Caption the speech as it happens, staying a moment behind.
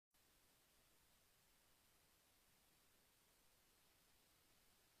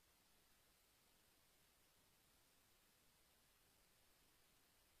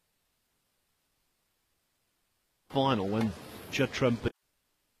final when Judd Trump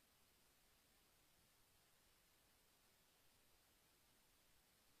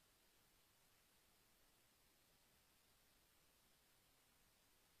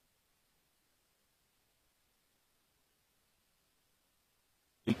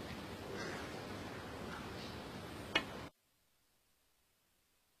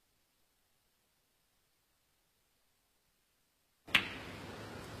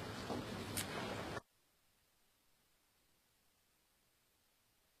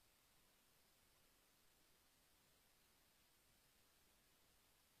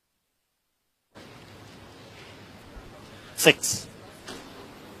six.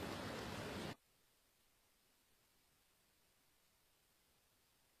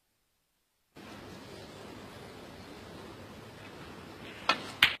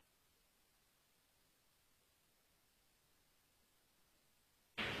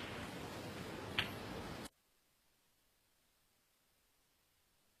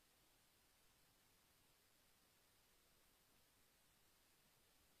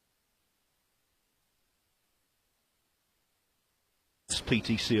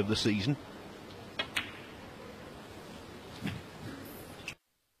 PTC of the season.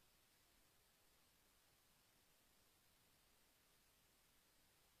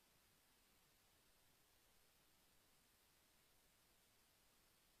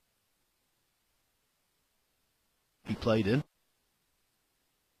 He played in.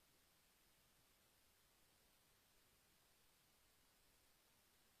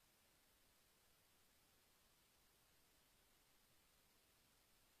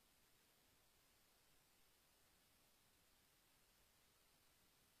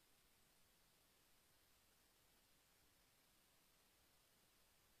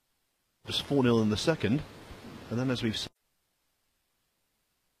 Just 4-0 in the second, and then as we've seen,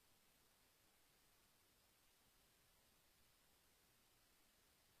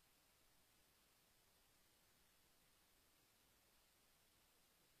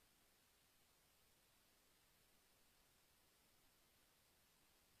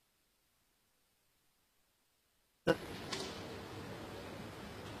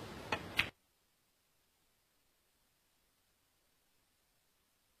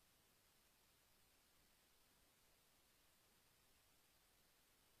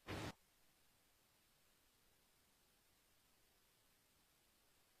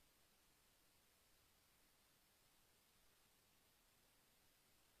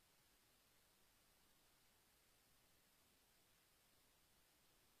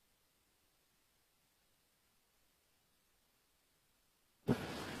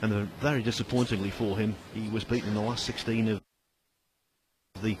 and very disappointingly for him, he was beaten in the last 16 of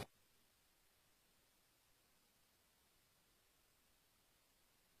the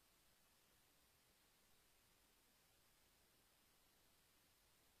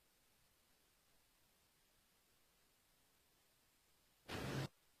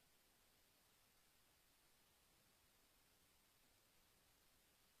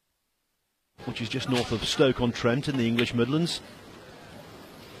which is just north of Stoke-on-Trent in the English Midlands.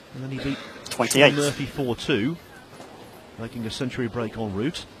 And then he beat 28. Murphy 4-2, making a century break en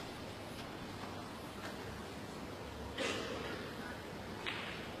route.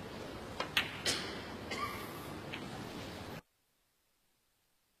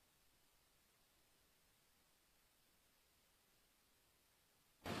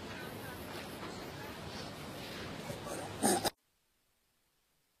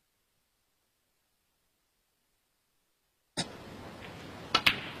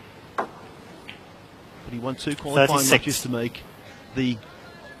 He won 2 qualifying 36. matches to make the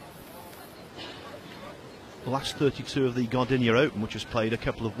last 32 of the Gdynia Open, which was played a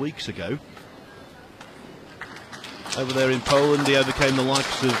couple of weeks ago. Over there in Poland, he overcame the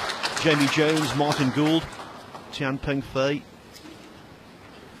likes of Jamie Jones, Martin Gould, Tian Peng Fei,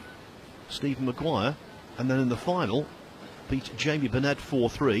 Stephen Maguire, and then in the final beat Jamie Burnett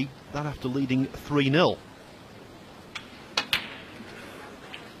 4-3, that after leading 3-0.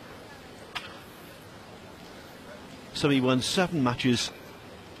 So he won 7 matches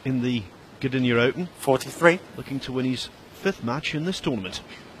in the Gdynia Open. 43. Looking to win his 5th match in this tournament.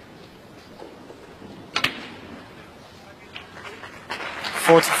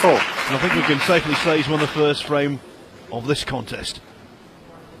 44. And I think we can safely say he's won the first frame of this contest.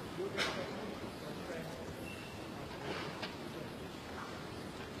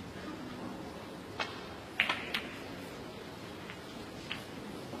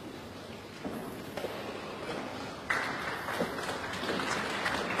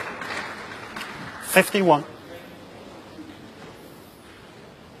 $51.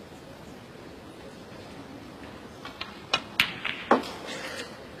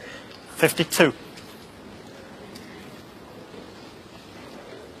 52.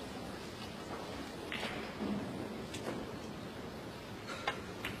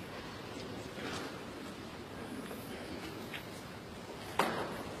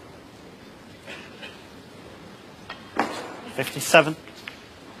 $57.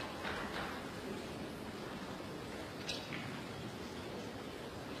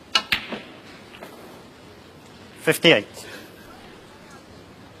 58.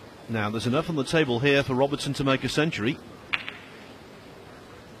 Now there's enough on the table here for Robertson to make a century.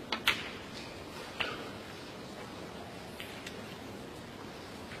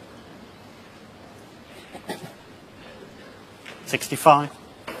 $65.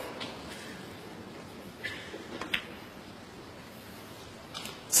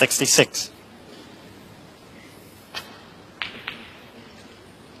 66.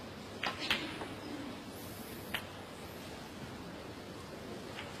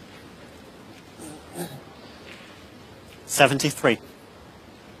 73.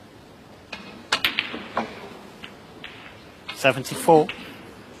 74.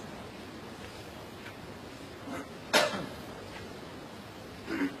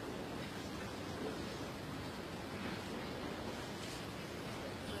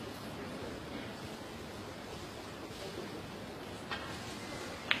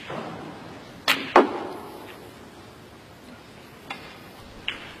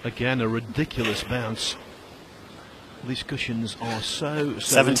 'Again, a ridiculous bounce. These cushions are so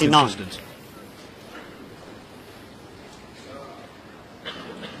 79. inconsistent.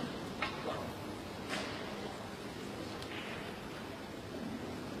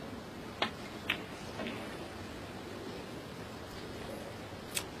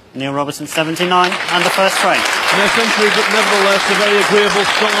 Neil Robertson 79 and the first frame. No century, but nevertheless a very agreeable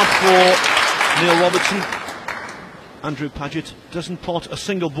start for Neil Robertson. Andrew Pagett doesn't pot a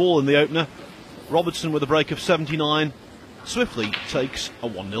single ball in the opener. Robertson with a break of 79 swiftly takes a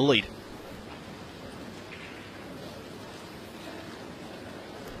 1-0 lead.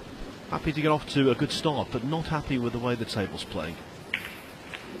 Happy to get off to a good start, but not happy with the way the table's playing.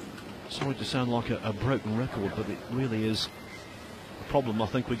 Sorry to sound like a broken record, but it really is a problem I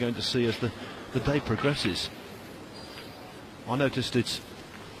think we're going to see as the day progresses. I noticed it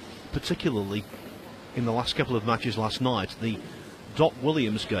particularly in the last couple of matches last night. The Doc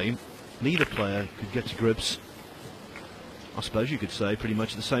Williams game, neither player could get to grips. I suppose you could say pretty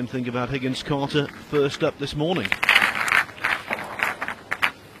much the same thing about Higgins Carter first up this morning.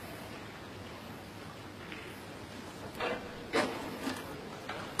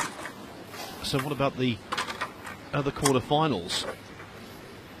 So what about the other quarter-finals?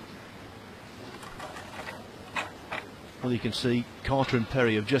 Well, you can see Carter and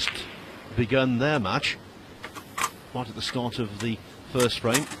Perry have just begun their match right at the start of the first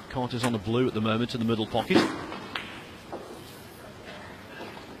frame. Carter's on a blue at the moment in the middle pocket.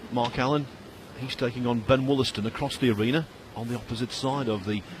 Mark Allen, he's taking on Ben Wollaston across the arena on the opposite side of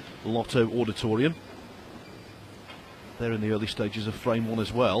the Lotto Auditorium. They're in the early stages of frame one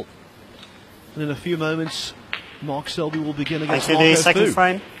as well. And in a few moments, Mark Selby will begin against Into the Marco second Fu.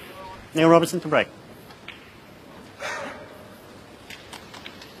 frame. Neil Robertson to break.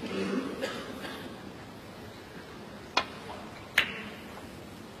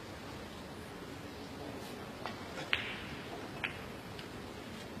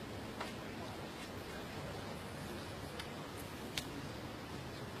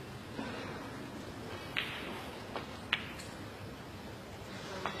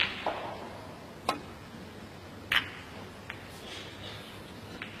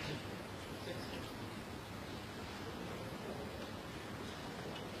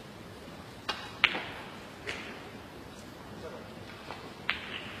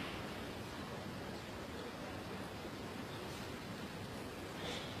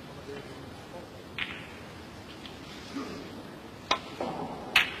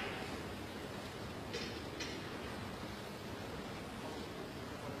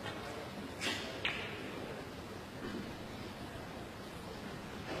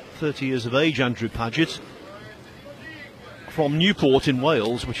 Years of age, Andrew Pagett, from Newport in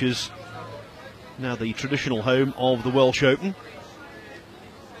Wales, which is now the traditional home of the Welsh Open.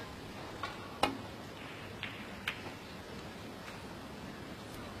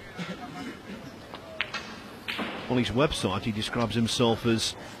 On his website, he describes himself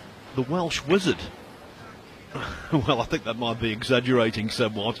as the Welsh Wizard. Well, I think that might be exaggerating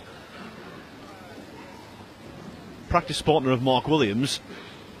somewhat. Practice partner of Mark Williams.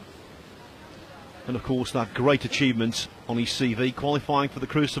 And of course that great achievement on his CV, qualifying for the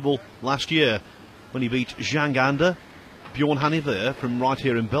Crucible last year when he beat Zhang Anda Bjorn Hanne there from right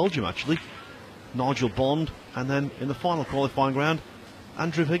here in Belgium, actually. Nigel Bond, and then in the final qualifying round,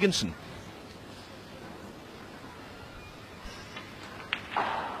 Andrew Higginson.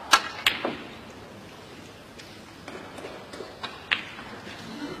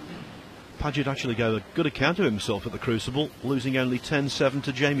 Pagett actually gave a good account of himself at the Crucible, losing only 10-7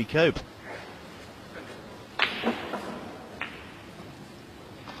 to Jamie Cope.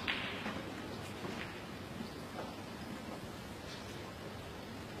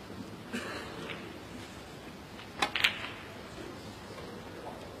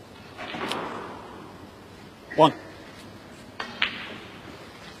 One.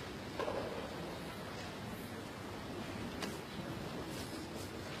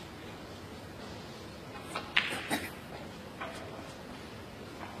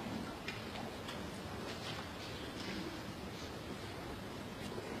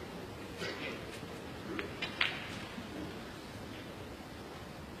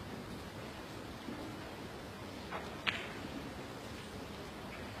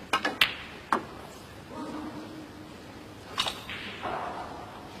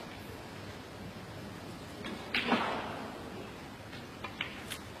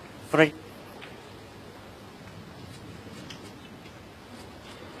 Three.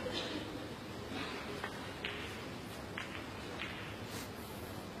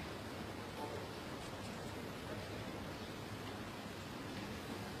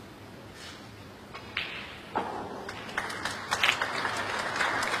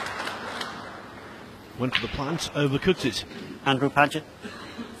 Went for the plant, overcooked it. Andrew Pagett.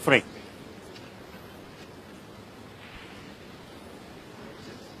 3.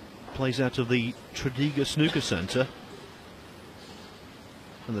 Plays out of the Tredegar Snooker Centre.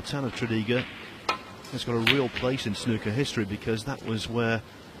 And the town of Tredegar has got a real place in snooker history, because that was where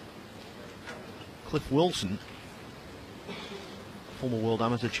Cliff Wilson, former world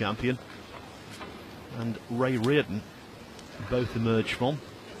amateur champion, and Ray Reardon both emerged from.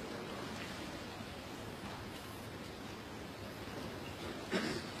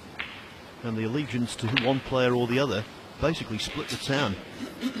 And the allegiance to one player or the other basically split the town.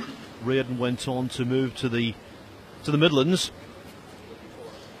 Reardon went on to move to the Midlands.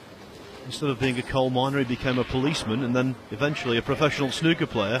 Instead of being a coal miner, he became a policeman, and then eventually a professional snooker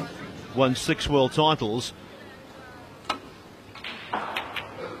player. Won 6 world titles.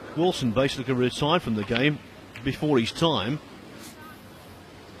 Wilson basically retired from the game before his time.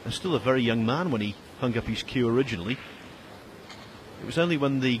 And still a very young man when he hung up his cue originally. It was only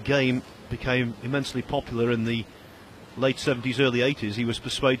when the game became immensely popular in the late 70s, early 80s, he was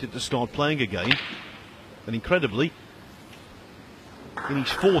persuaded to start playing again. And incredibly, in his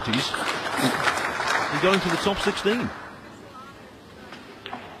 40s, he got into the top 16.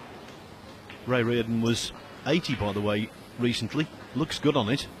 Ray Reardon was 80, by the way, recently. Looks good on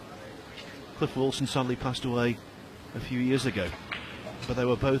it. Cliff Wilson sadly passed away a few years ago. But they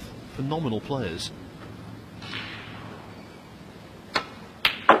were both phenomenal players.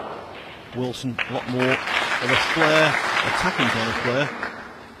 Wilson, a lot more of a flair, attacking kind of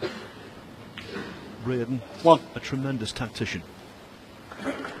player. Reardon, a tremendous tactician.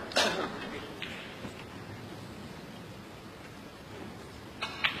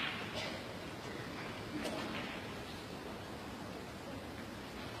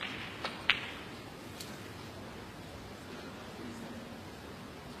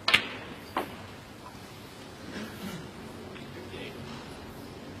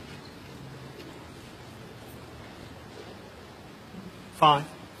 Five.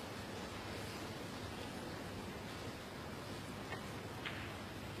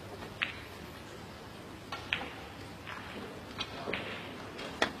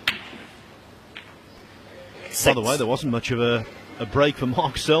 By the way, there wasn't much of a break for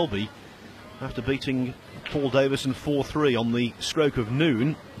Mark Selby after beating Paul Davison 4-3 on the stroke of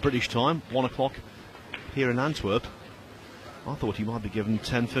noon, British time, 1 o'clock here in Antwerp. I thought he might be given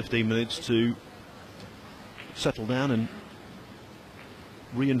 10-15 minutes to settle down and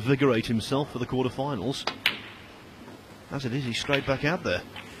reinvigorate himself for the quarterfinals. As it is, he's straight back out there,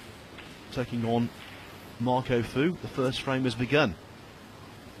 taking on Marco Fu. The first frame has begun.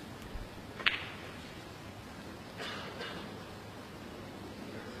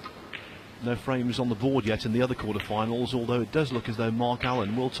 No frames on the board yet in the other quarterfinals, although it does look as though Mark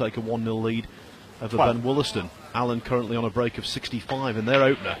Allen will take a 1-0 lead over Ben Wollaston. Allen currently on a break of 65 in their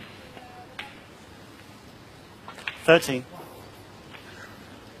opener. 13.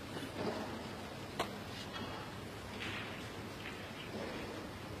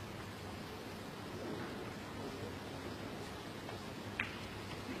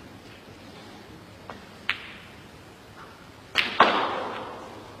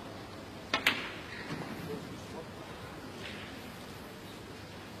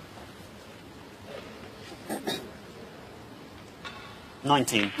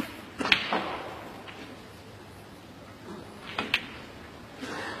 19.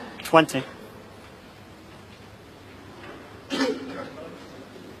 20.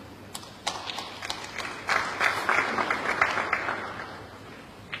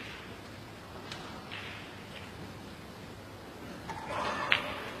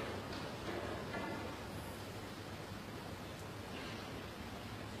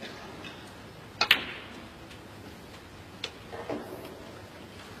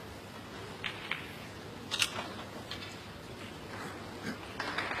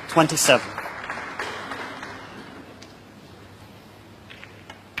 27.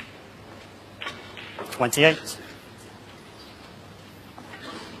 28.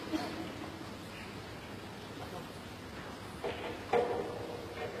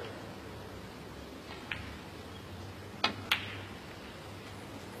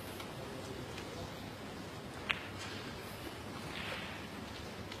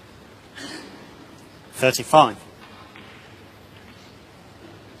 35.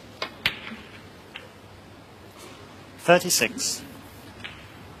 36.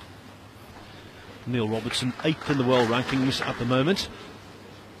 Neil Robertson, 8th in the world rankings at the moment.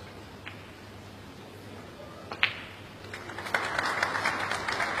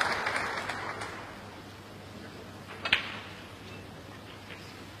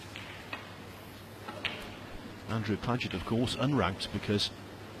 Andrew Pagett, of course, unranked because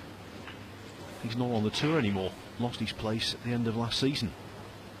he's not on the tour anymore. Lost his place at the end of last season.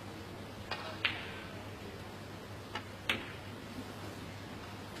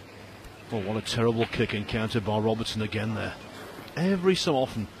 Oh, what a terrible kick encountered by Robertson again there. Every so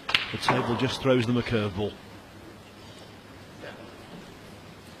often, the table just throws them a curveball.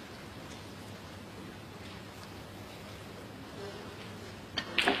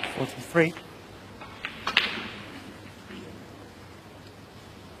 Forty-three.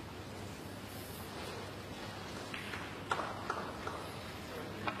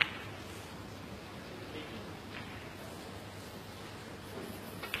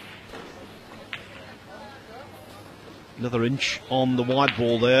 Another inch on the white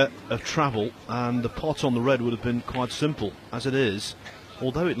ball there of travel, and the pot on the red would have been quite simple. As it is,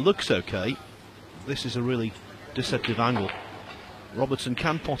 although it looks okay, this is a really deceptive angle. Robertson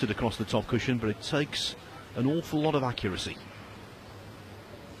can pot it across the top cushion, but it takes an awful lot of accuracy.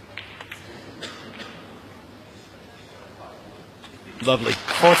 Lovely.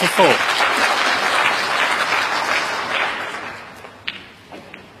 44.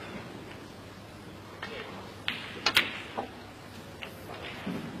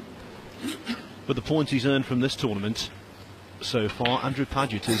 With the points he's earned from this tournament so far, Andrew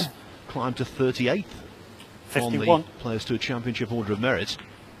Pagett has climbed to 38th 51. on the Players Tour Championship Order of Merit.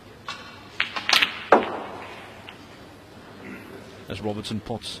 As Robertson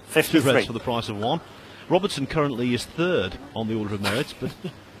pots 53. 2 reds for the price of 1. Robertson currently is 3rd on the Order of Merit, but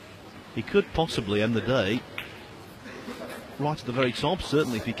he could possibly end the day right at the very top,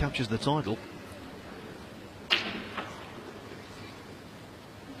 certainly if he captures the title.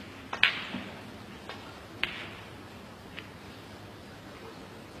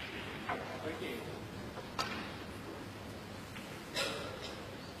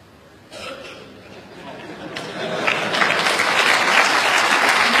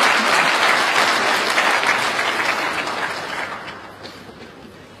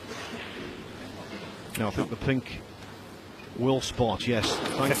 Now I think the pink will spot, yes,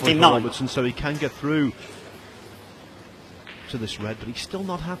 thankfully for 59. Robertson, so he can get through to this red, but he's still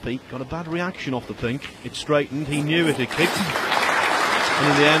not happy. Got a bad reaction off the pink. It straightened, he knew it had kicked,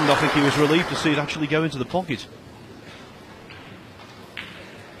 and in the end I think he was relieved to see it actually go into the pocket.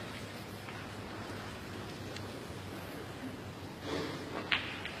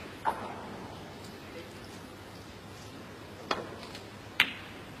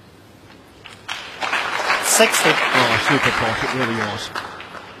 Oh, a super pot, it really was.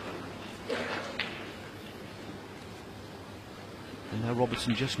 And now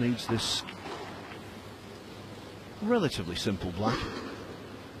Robertson just needs this relatively simple black.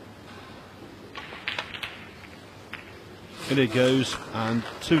 In it goes, and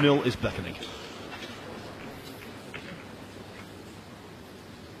 2-0 is beckoning.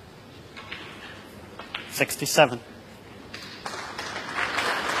 $67.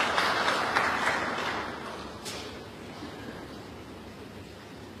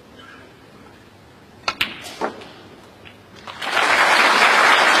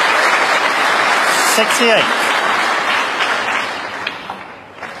 68.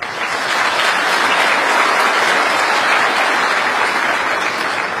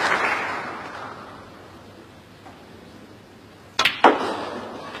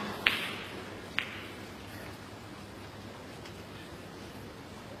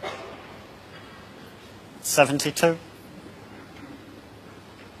 72.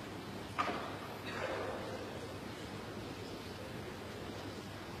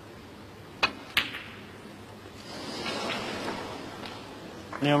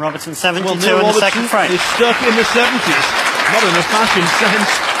 Neil Robertson 72 Well, Neil in the Robertson second frame. is stuck in the 70s. Not in a fashion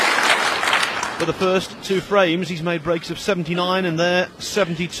sense. For the first two frames, he's made breaks of 79 and there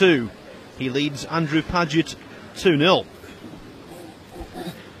 72. He leads Andrew Pagett 2-0.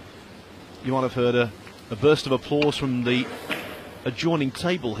 You might have heard a burst of applause from the adjoining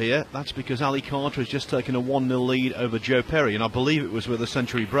table here. That's because Ali Carter has just taken a 1-0 lead over Joe Perry, and I believe it was with a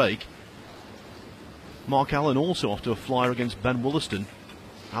century break. Mark Allen also off to a flyer against Ben Wollaston.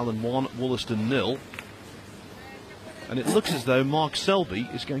 Allen 1, Wollaston 0. And it looks as though Mark Selby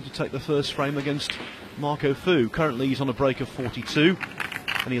is going to take the first frame against Marco Fu. Currently he's on a break of 42,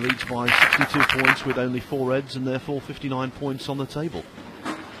 and he leads by 62 points with only 4 reds and therefore 59 points on the table.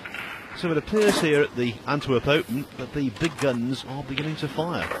 So it appears here at the Antwerp Open that the big guns are beginning to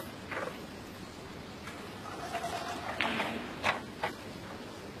fire.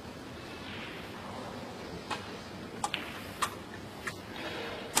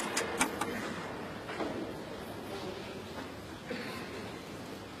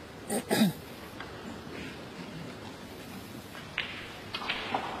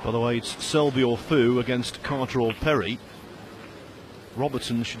 By the way, it's Selby or Fu against Carter or Perry.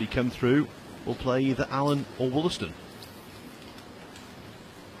 Robertson, should he come through, will play either Allen or Wollaston.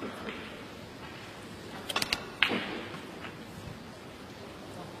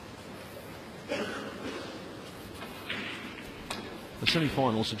 The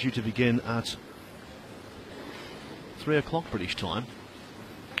semi-finals are due to begin at 3 o'clock British time.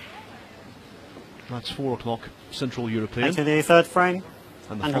 That's 4 o'clock Central European. Into the third frame.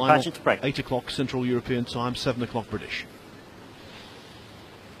 And the Andrew final, Pagett to break. 8 o'clock Central European time, 7 o'clock British.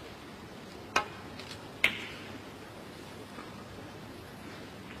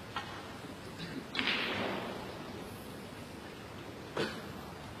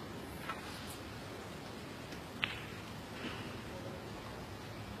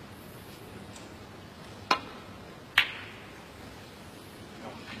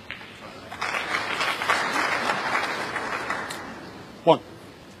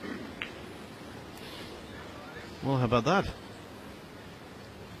 Well, how about that?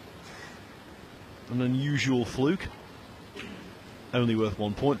 An unusual fluke. Only worth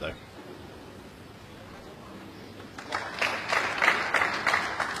 1 point, though.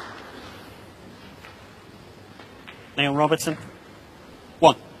 Neil Robertson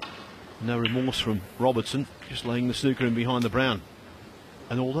 1. No remorse from Robertson, just laying the snooker in behind the brown.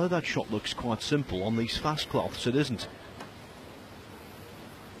 And although that shot looks quite simple, on these fast cloths it isn't.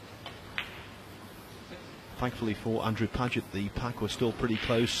 Thankfully for Andrew Pagett, the pack was still pretty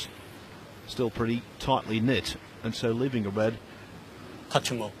close, still pretty tightly knit, and so leaving a red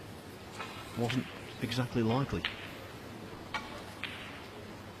Touch 'em all. wasn't exactly likely.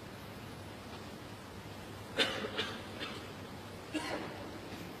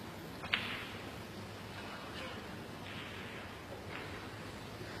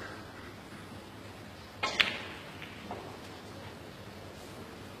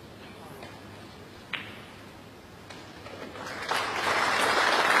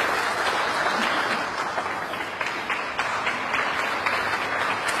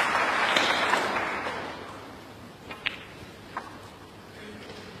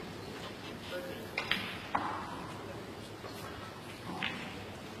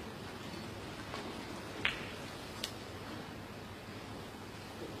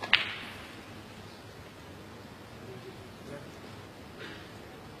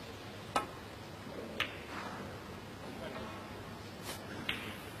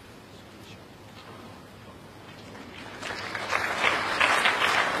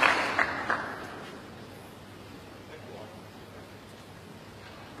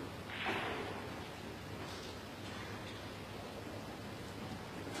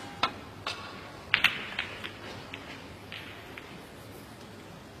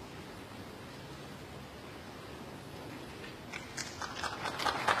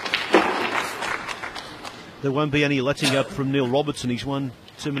 There won't be any letting up from Neil Robertson. He's won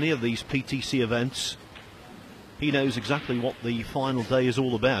too many of these PTC events. He knows exactly what the final day is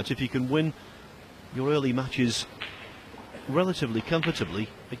all about. If you can win your early matches relatively comfortably,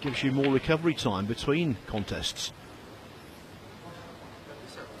 it gives you more recovery time between contests.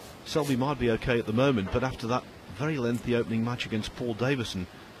 Selby might be okay at the moment, but after that very lengthy opening match against Paul Davison,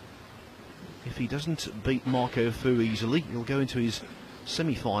 if he doesn't beat Marco Fu easily, he'll go into his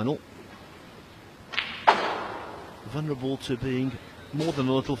semi-final vulnerable to being more than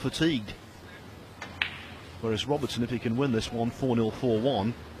a little fatigued. Whereas Robertson, if he can win this one 4-0,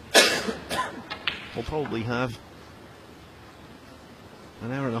 4-1, will probably have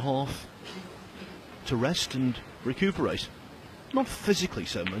an hour and a half to rest and recuperate. Not physically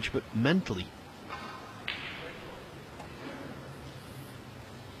so much, but mentally.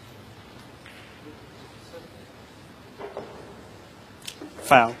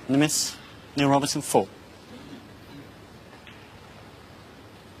 Foul. And a miss. Neil Robertson 4.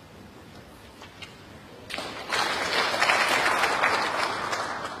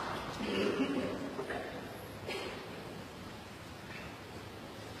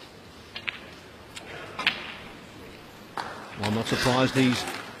 Well, I'm not surprised he's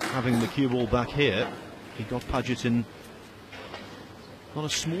having the cue ball back here. He got Pagett in not a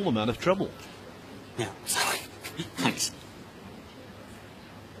small amount of trouble. Yeah, sorry. Thanks.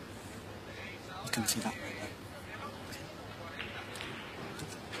 I couldn't see that.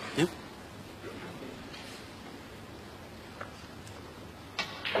 Yep.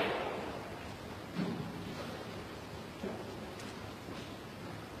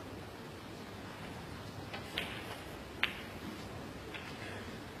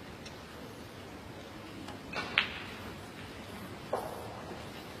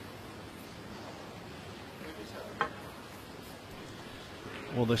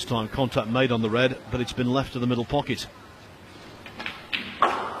 Well, this time contact made on the red, but it's been left to the middle pocket.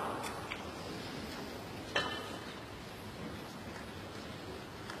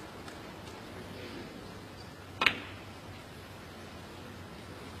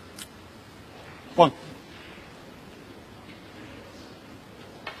 One.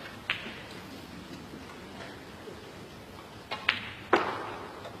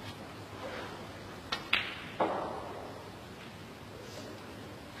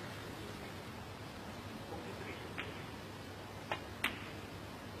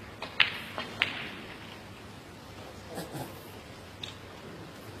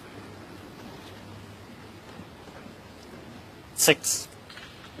 Six.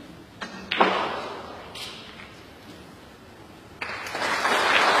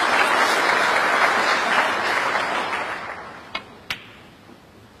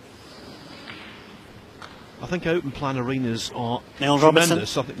 I think open plan arenas are Neil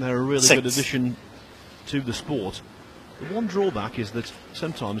tremendous. Robertson. I think they're a really 6. good addition to the sport. The one drawback is that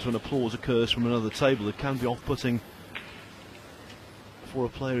sometimes when applause occurs from another table, it can be off-putting for a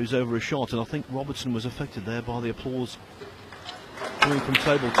player who's over a shot, and I think Robertson was affected there by the applause coming from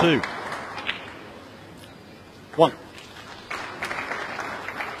table 2. 1.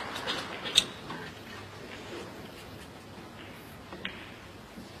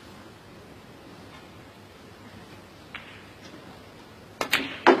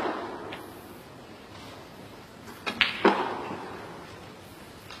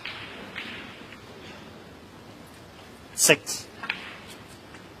 Six.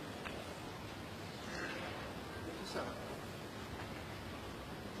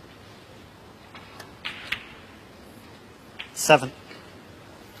 7.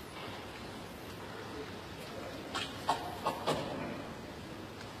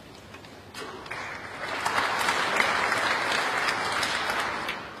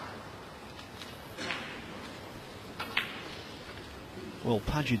 'Well,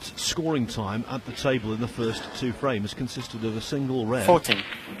 Pagett's scoring time at the table in the first 2 frames consisted of a single red 14.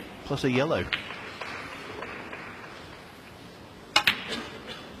 plus a yellow.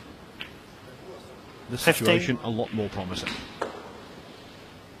 The 15. situation a lot more promising.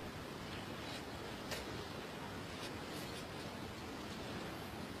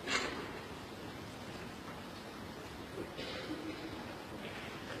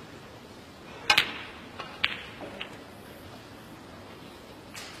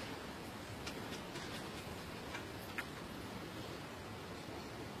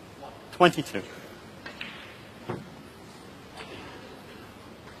 $22.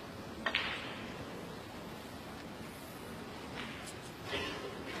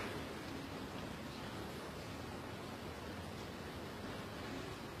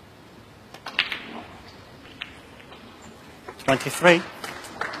 $23.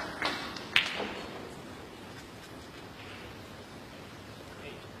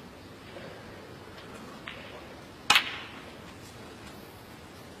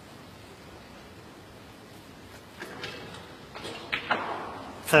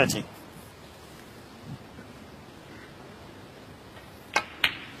 $30.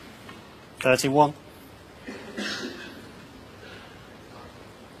 $31.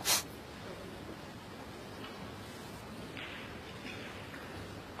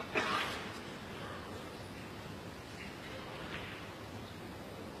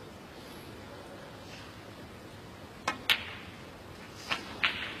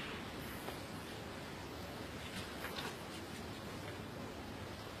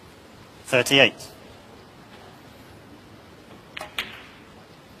 38.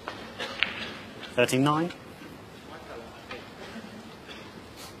 $39.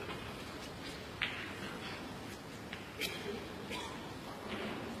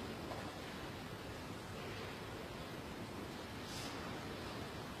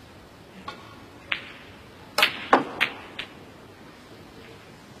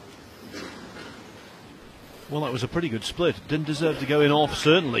 Well, that was a pretty good split. Didn't deserve to go in off,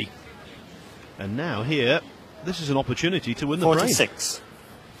 certainly. And now here, this is an opportunity to win the frame. 46.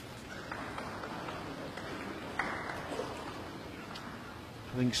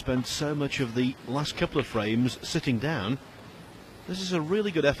 Having spent so much of the last couple of frames sitting down, this is a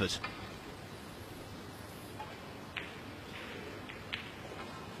really good effort.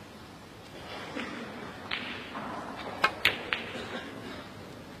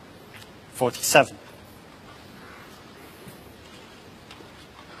 $47.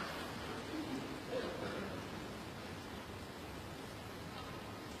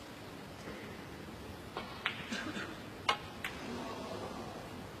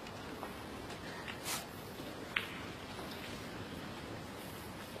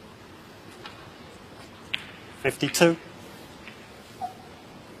 $52.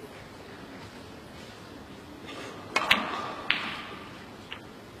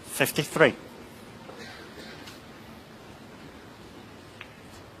 $53.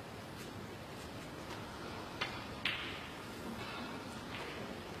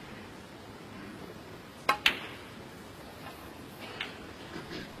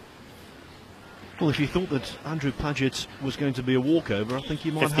 Well, if you thought that Andrew Pagett was going to be a walkover, I think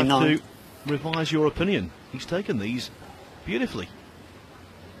you might 59. have to revise your opinion. He's taken these beautifully.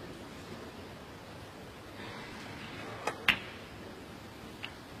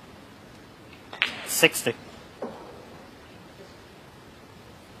 $60.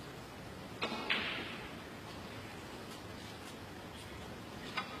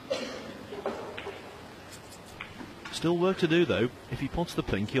 Still work to do, though. If he pots the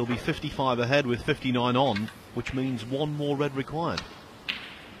pink, he'll be 55 ahead with 59 on, which means one more red required.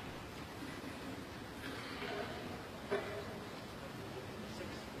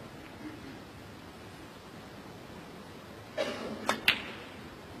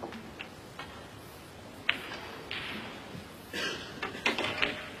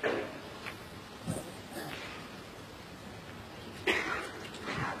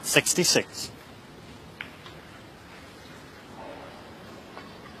 $66.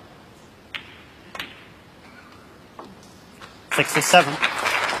 $67.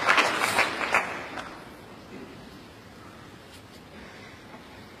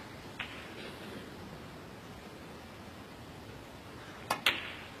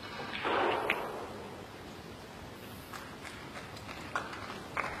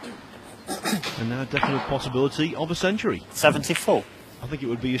 And now definite possibility of a century. 74. I think it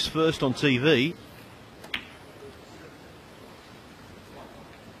would be his first on TV.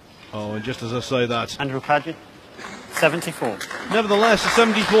 Oh, and just as I say that, Andrew Pagett, 74. nevertheless, a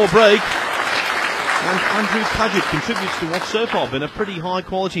 74 break. And Andrew Pagett contributes to what's so far been a pretty high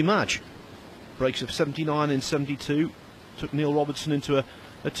quality match. Breaks of 79 and 72 took Neil Robertson into a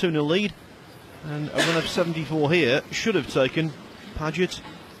 2-0 lead. And a run of 74 here should have taken Pagett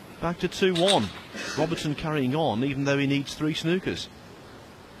back to 2-1. Robertson carrying on, even though he needs 3 snookers.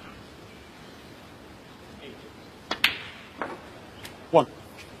 One.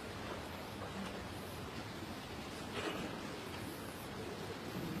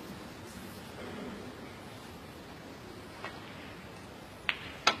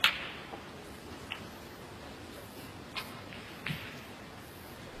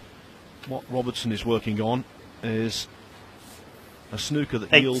 What Robertson is working on is a snooker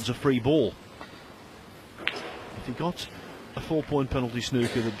that 8. yields a free ball. If he got a 4-point penalty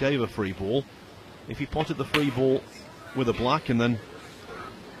snooker that gave a free ball, if he potted the free ball with a black and then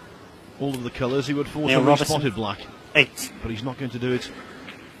all of the colours, he would force Neil a Robertson, spotted black. 8. But he's not going to do it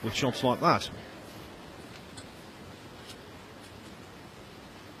with shots like that.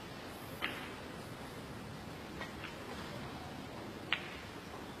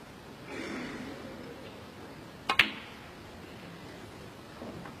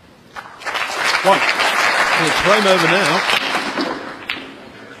 One. Well, it's frame over now.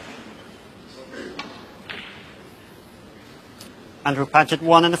 Andrew Pagett,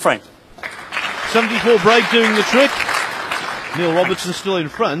 1 in the frame. 74 break doing the trick. Neil Robertson still in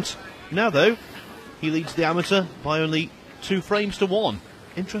front. Now, though, he leads the amateur by only 2 frames to 1.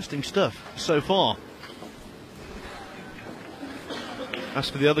 Interesting stuff so far. As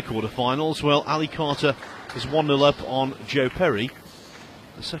for the other quarterfinals, well, Ali Carter is 1-0 up on Joe Perry.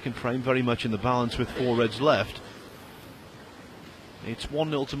 The second frame very much in the balance with 4 reds left. It's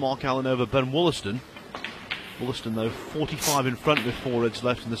 1-0 to Mark Allen over Ben Wollaston. Wollaston, though, 45 in front with 4 reds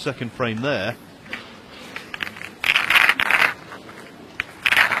left in the second frame there.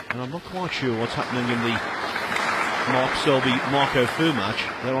 And I'm not quite sure what's happening in the Mark Selby-Marco Fu match.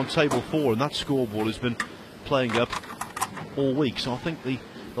 They're on table 4, and that scoreboard has been playing up all week. So I think the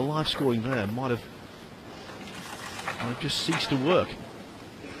live scoring there might have just ceased to work.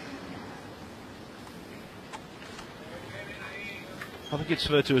 I think it's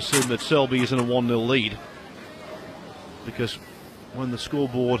fair to assume that Selby is in a 1-0 lead, because when the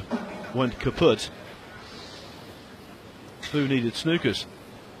scoreboard went kaput, Fu needed snookers.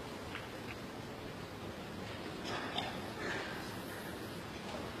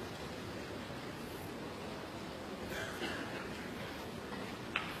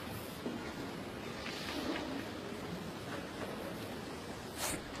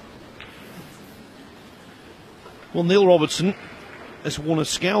 Well, Neil Robertson has worn a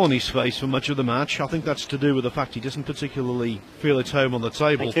scowl on his face for much of the match. I think that's to do with the fact he doesn't particularly feel at home on the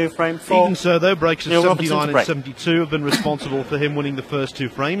table. Thank you, frame 4. Even so, though, breaks of 79 and break. 72 have been responsible for him winning the first 2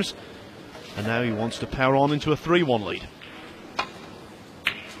 frames. And now he wants to power on into a 3-1 lead.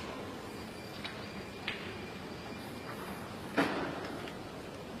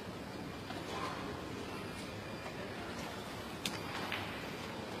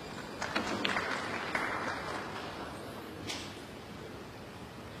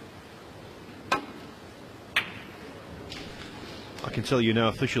 I can tell you now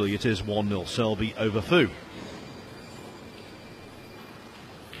officially it is 1-0 Selby over Fu.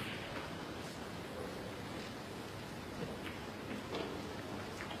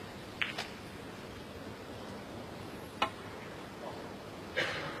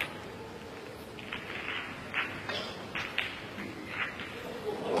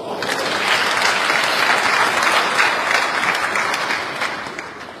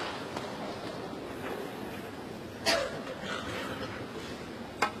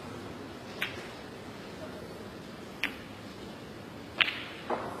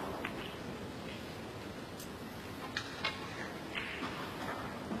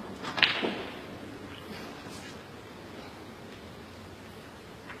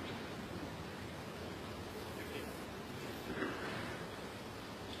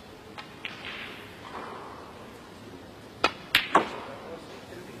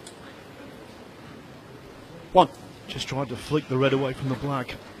 One. Just tried to flick the red away from the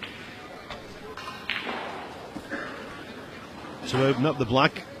black. To open up the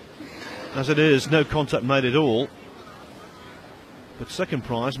black. As it is, no contact made at all. But second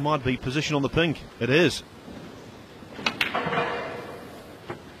prize might be position on the pink. It is.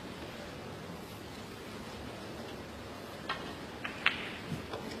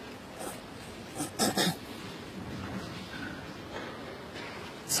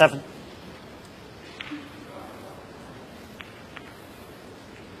 Seven.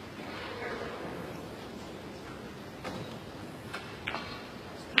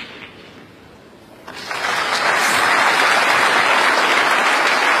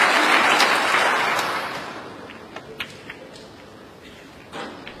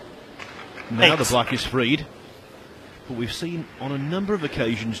 Now the black is freed, but we've seen on a number of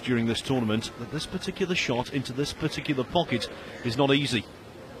occasions during this tournament that this particular shot into this particular pocket is not easy.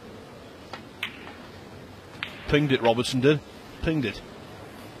 Pinged it, Robertson did. Pinged it.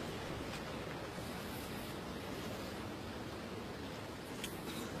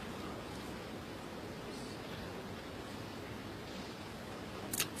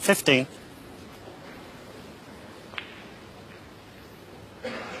 $15.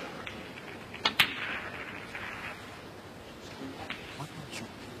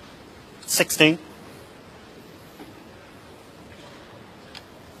 $16.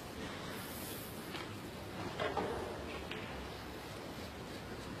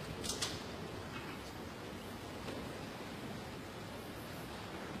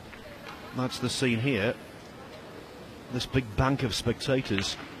 That's the scene here. This big bank of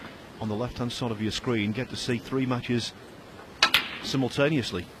spectators on the left-hand side of your screen get to see 3 matches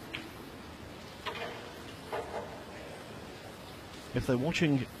simultaneously. If they're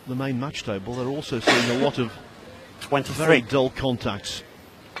watching the main match table, they're also seeing a lot of 23. very dull contacts,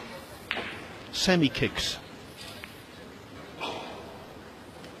 semi-kicks.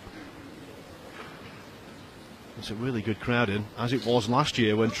 It's a really good crowd in, as it was last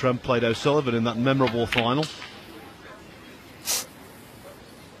year when Trump played O'Sullivan in that memorable final.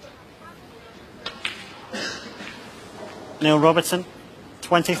 Neil Robertson,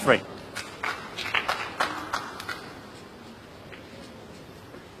 23.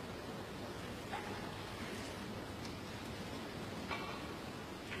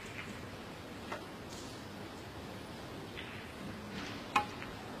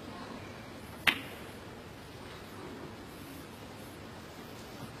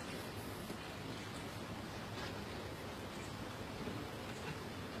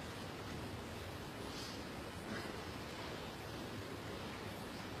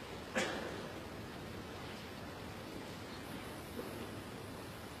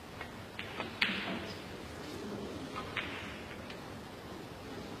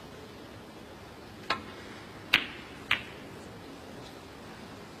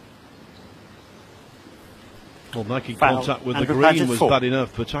 Well, making Foul. contact with the Andrew green Pagett, was 4. bad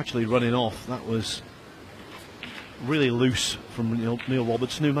enough, but actually running off, that was really loose from Neil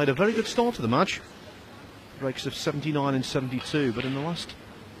Robertson, who made a very good start to the match. Breaks of 79 and 72, but in the last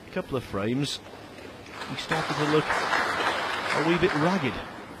couple of frames, he started to look a wee bit ragged.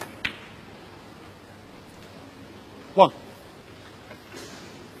 1.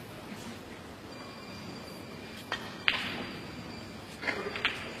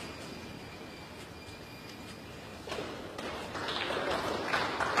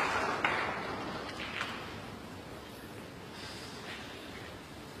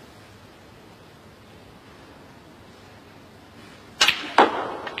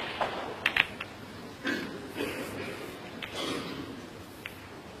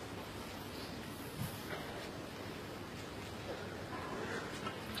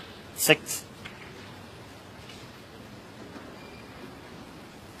 Six.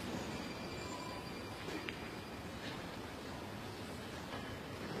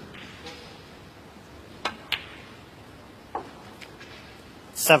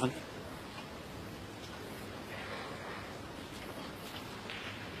 Seven.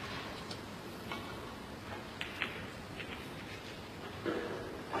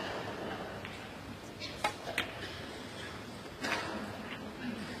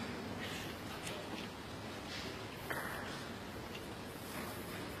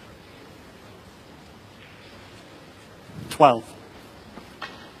 12.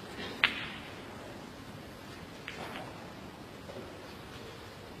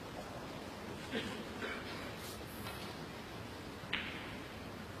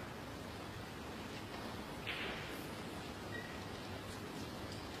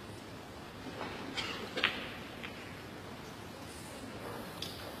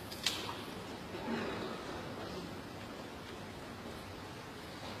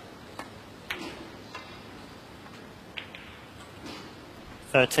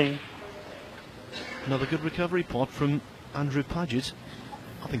 13. Another good recovery pot from Andrew Pagett.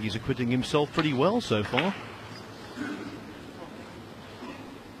 I think he's acquitting himself pretty well so far.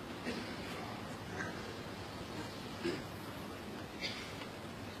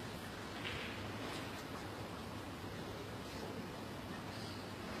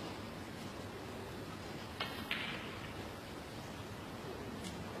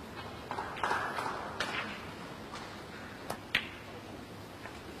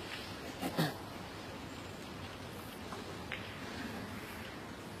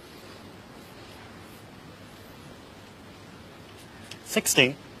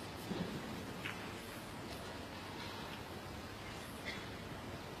 Sixteen.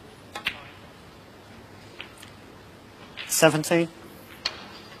 17.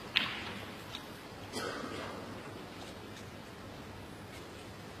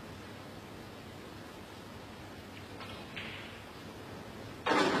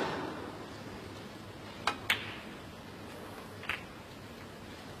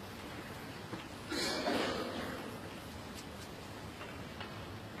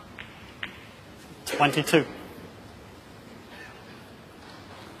 22.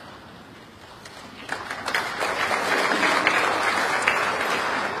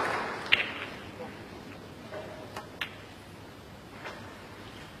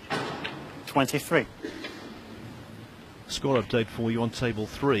 23. Score update for you on table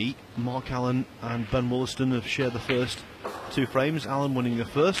 3. Mark Allen and Ben Wollaston have shared the first 2 frames. Allen winning the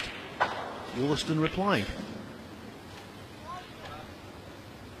first, Wollaston replying.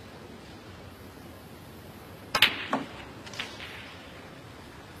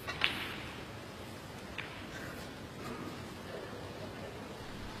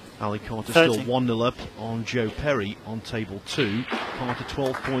 Ali Carter 30. still 1-0 up on Joe Perry on table 2. Carter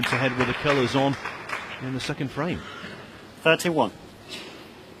 12 points ahead with the colours on in the second frame. 31.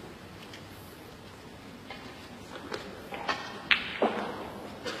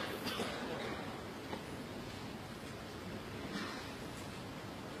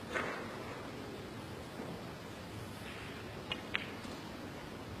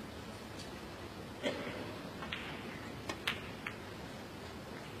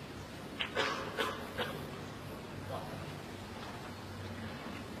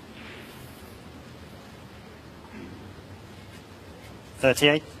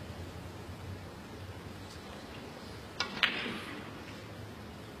 38.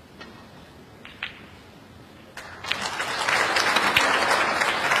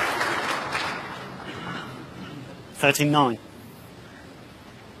 39. 40.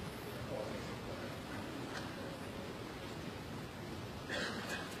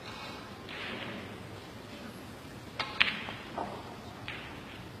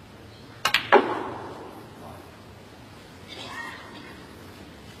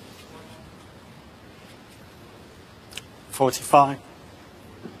 45.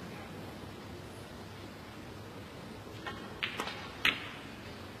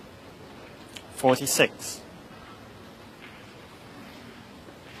 46.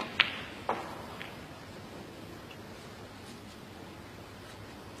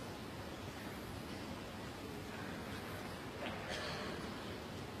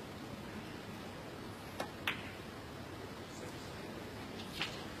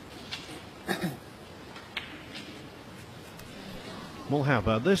 'Well, how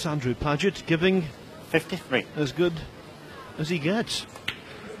about this? Andrew Pagett giving 53. as good as he gets.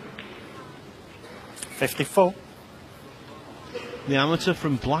 54. The amateur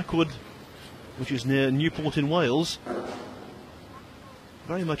from Blackwood, which is near Newport in Wales,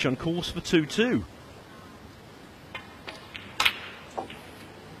 very much on course for 2-2.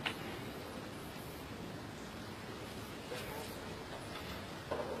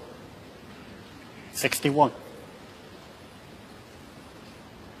 $61.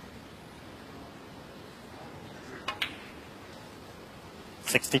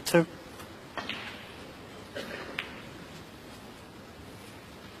 62.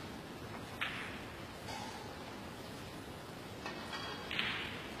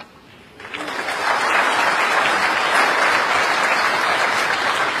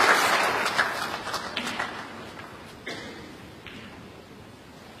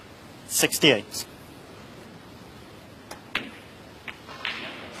 68.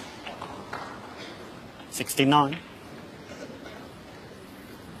 69.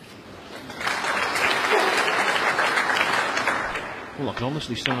 'Well, I can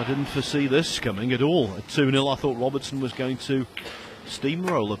honestly say I didn't foresee this coming at all. At 2-0, I thought Robertson was going to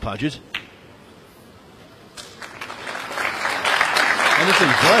steamroller Pagett.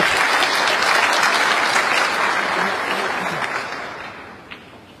 Anything but.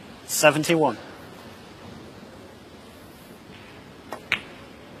 $71.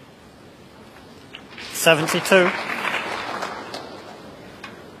 72.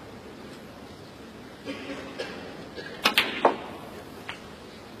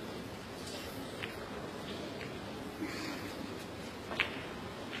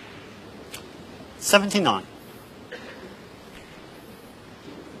 79.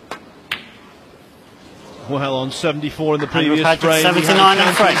 Well, on 74 in the previous Pagett, frame, 79 he had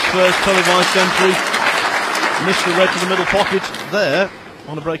and fresh. his first televised entry. Missed the red to the middle pocket there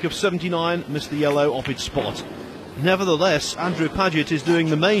on a break of 79, missed the yellow off its spot. Nevertheless, Andrew Pagett is doing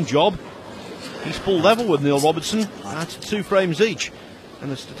the main job. He's full level with Neil Robertson at 2 frames each.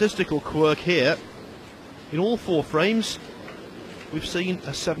 And a statistical quirk here, in all 4 frames, we've seen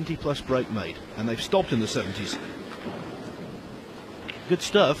a 70-plus break made, and they've stopped in the 70s. Good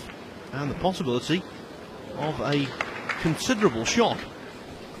stuff, and the possibility of a considerable shock.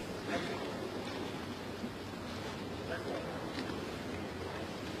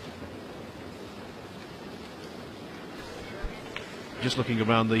 Just looking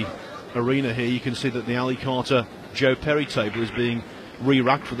around the arena here, you can see that the Ali Carter Joe Perry table is being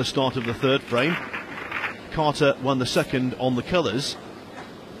re-racked for the start of the 3rd frame. Carter won the 2nd on the colours.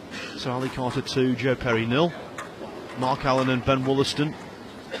 So Ali Carter 2, Joe Perry 0. Mark Allen and Ben Wollaston,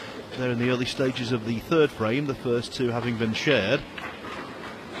 they're in the early stages of the 3rd frame, the first 2 having been shared.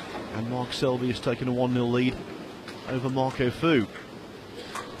 And Mark Selby has taken a 1-0 lead over Marco Fu.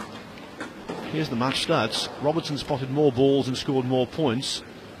 Here's the match stats. Robertson spotted more balls and scored more points.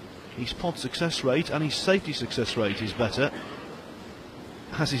 His pot success rate and his safety success rate is better,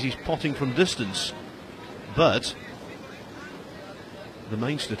 as is his potting from distance. But the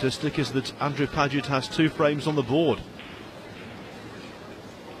main statistic is that Andrew Pagett has 2 frames on the board.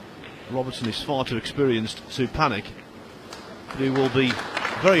 Robertson is far too experienced to panic, but he will be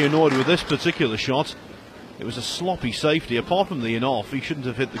very annoyed with this particular shot. It was a sloppy safety. Apart from the in-off, he shouldn't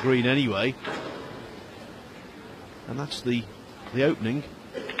have hit the green anyway. And that's the opening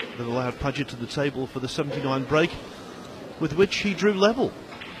that allowed Pagett to the table for the 79 break, with which he drew level.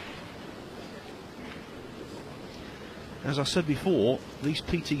 As I said before, these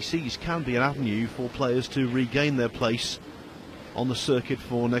PTCs can be an avenue for players to regain their place on the circuit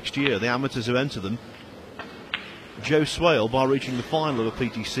for next year. The amateurs who enter them, Joe Swale, by reaching the final of a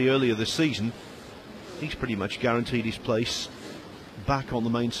PTC earlier this season, he's pretty much guaranteed his place back on the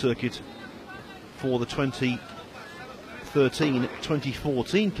main circuit for the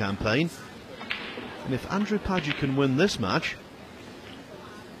 2013-2014 campaign. And if Andrew Pagett can win this match,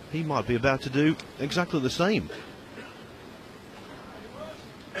 he might be about to do exactly the same.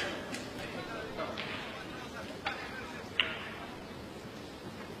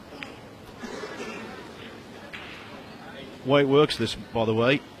 Way it works this, by the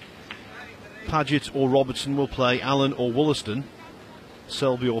way, Pagett or Robertson will play Allen or Wollaston.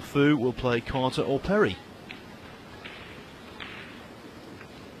 Selby or Fu will play Carter or Perry.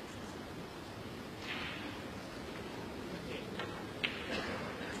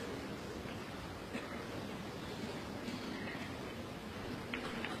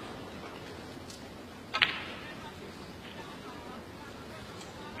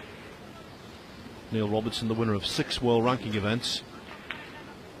 Neil Robertson, the winner of 6 world ranking events.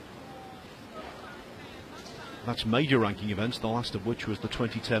 That's major ranking events, the last of which was the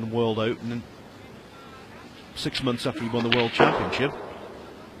 2010 World Open, 6 months after he won the World Championship.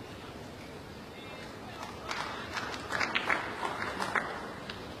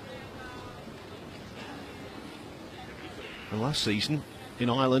 And last season, in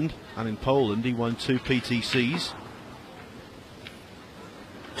Ireland and in Poland, he won 2 PTCs.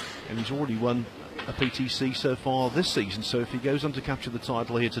 And he's already won a PTC so far this season, so if he goes on to capture the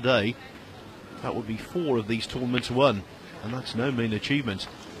title here today, that would be 4 of these tournaments won, and that's no mean achievement.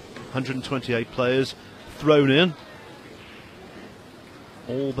 128 players thrown in,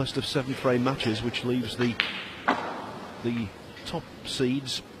 all best of 7 frame matches, which leaves the top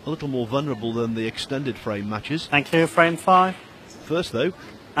seeds a little more vulnerable than the extended frame matches. Thank you, frame 5. First though,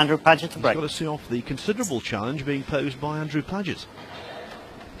 Andrew Pagett to he's break. got to see off the considerable challenge being posed by Andrew Pagett.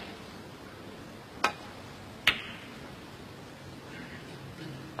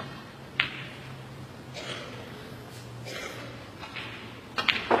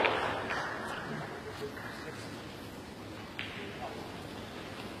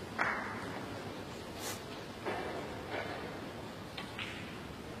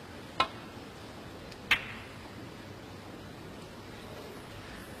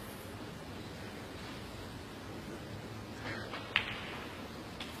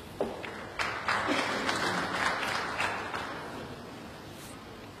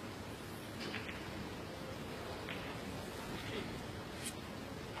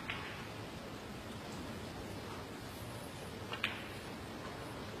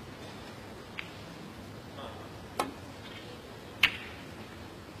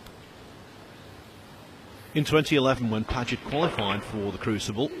 In 2011, when Pagett qualified for the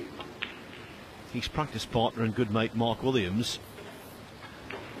Crucible, his practice partner and good mate Mark Williams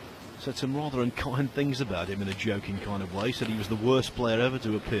said some rather unkind things about him in a joking kind of way. Said he was the worst player ever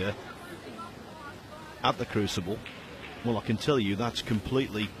to appear at the Crucible. Well, I can tell you that's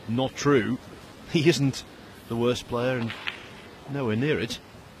completely not true. He isn't the worst player and nowhere near it.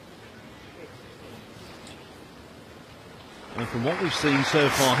 And from what we've seen so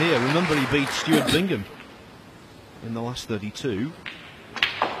far here, remember he beat Stuart Bingham in the last 32.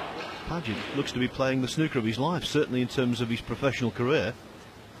 Pagett looks to be playing the snooker of his life, certainly in terms of his professional career.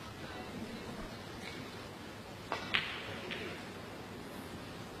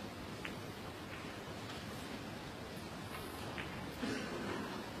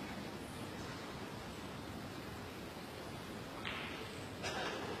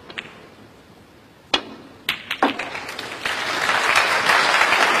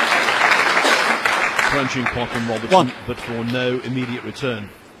 Crunching pot from Robertson, but for no immediate return.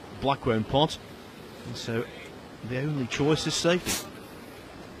 Black-grown pot, and so the only choice is safety.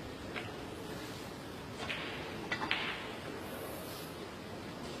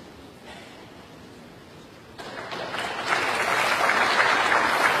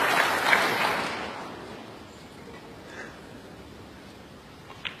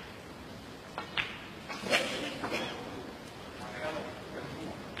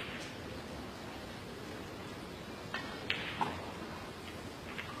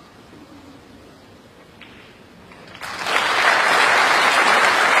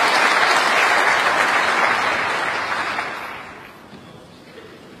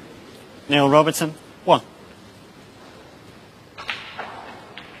 Neil Robertson, 1.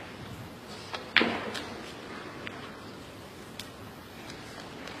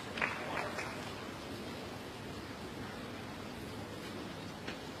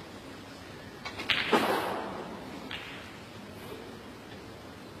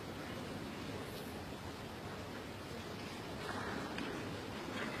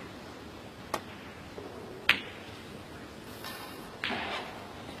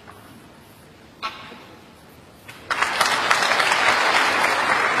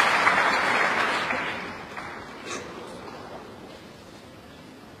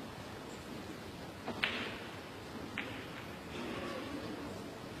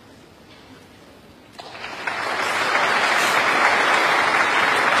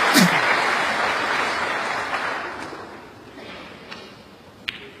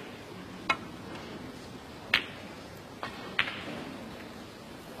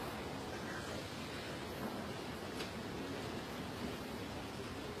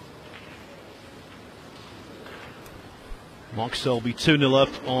 Mark Selby 2-0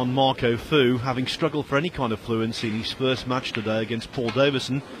 up on Marco Fu, having struggled for any kind of fluency in his first match today against Paul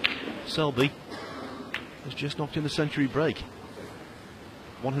Davison. Selby has just knocked in the century break.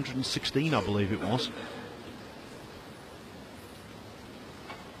 116, I believe it was.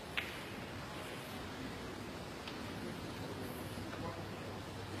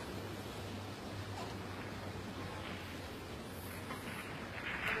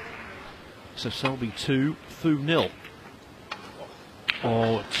 So Selby 2, Fu 0.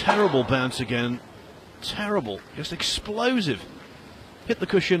 Oh, terrible bounce again. Terrible, just explosive. Hit the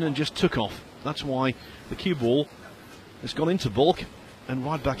cushion and just took off. That's why the cue ball has gone into bulk and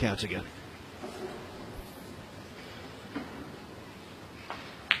right back out again.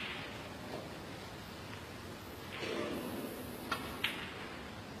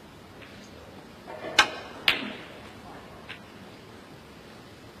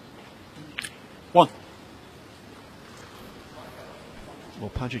 One. Well,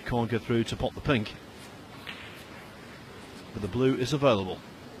 Pagett can't go through to pot the pink, but the blue is available.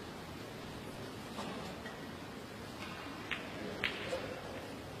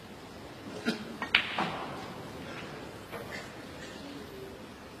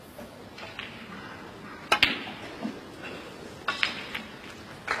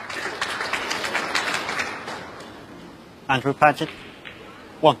 Andrew Pagett.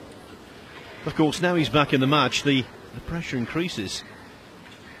 One. Of course, now he's back in the match, the pressure increases.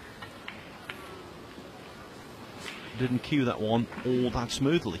 Didn't cue that one all that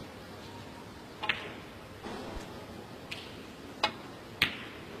smoothly.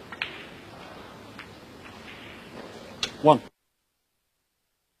 One.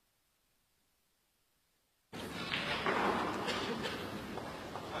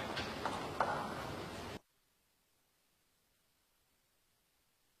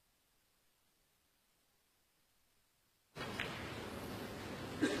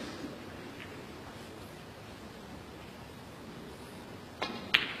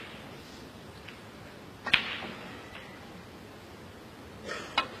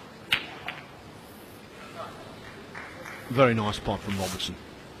 Very nice pot from Robertson.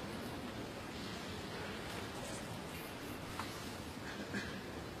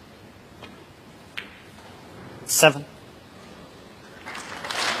 Seven.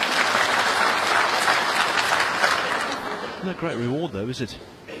 No great reward though, is it?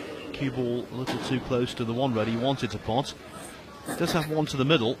 Cue ball a little too close to the one red he wanted to pot. Does have one to the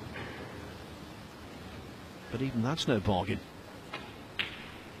middle, but even that's no bargain.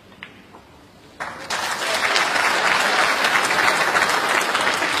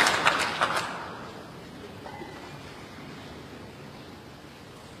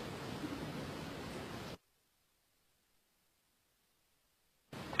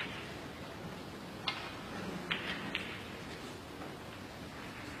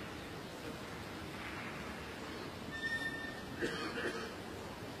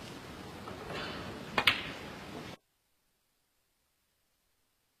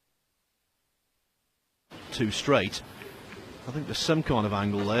 Two straight. I think there's some kind of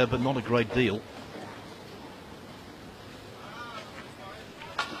angle there, but not a great deal.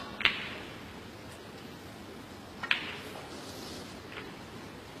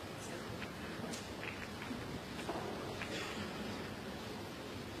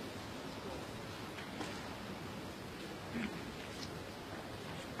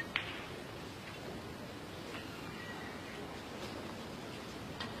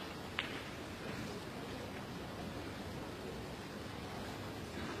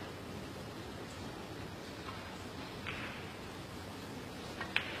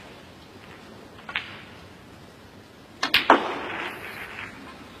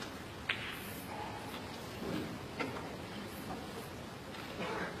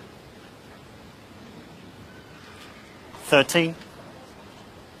 $13.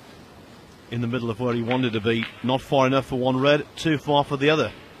 In the middle of where he wanted to be. Not far enough for one red, too far for the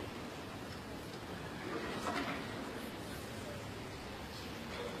other.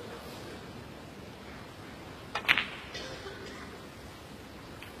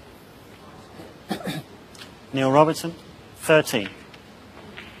 Neil Robertson. 13.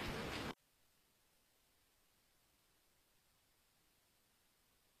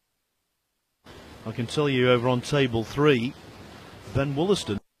 I can tell you over on table 3, Ben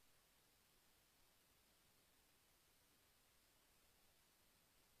Wollaston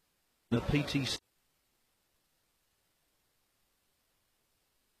the PTC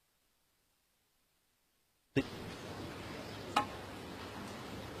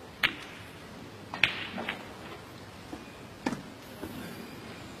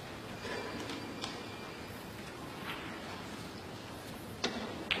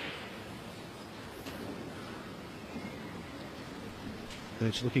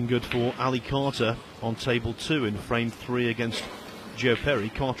It's looking good for Ali Carter on table 2 in frame 3 against Joe Perry.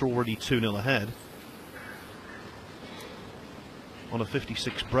 Carter already 2-0 ahead. On a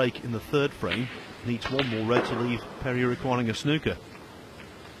 56 break in the third frame, needs one more red to leave Perry requiring a snooker.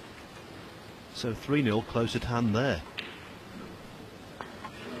 So 3-0 close at hand there.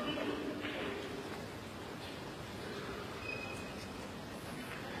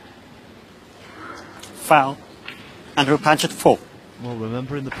 Foul. Andrew Pagett 4. Well,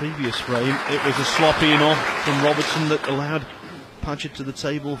 remember in the previous frame, it was a sloppy enough from Robertson that allowed Pagett to the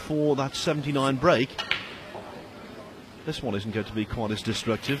table for that 79 break. This one isn't going to be quite as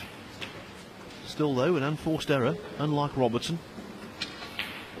destructive. Still, though, an unforced error, unlike Robertson.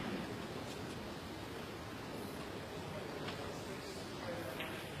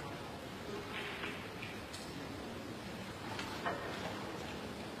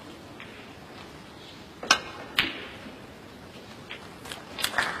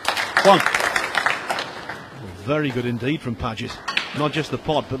 One. Very good indeed from Pagett. Not just the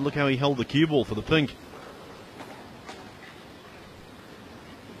pot, but look how he held the cue ball for the pink.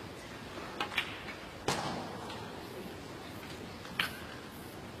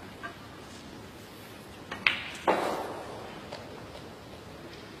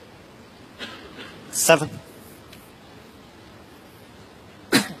 Seven.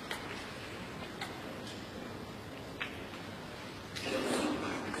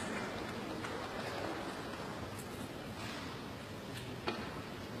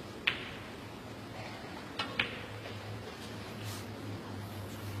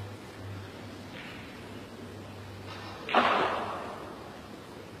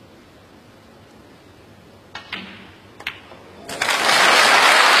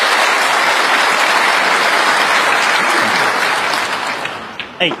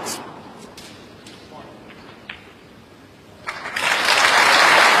 Eight.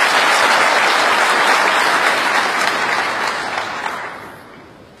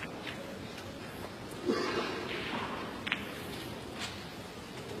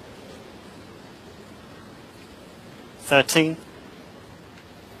 Thirteen.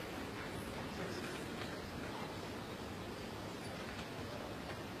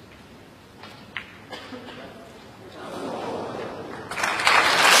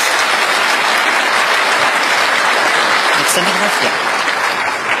 Sending left, yeah.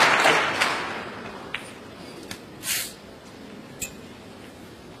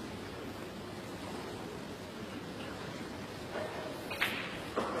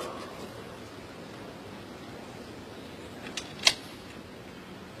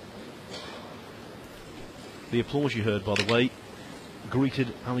 The applause you heard, by the way,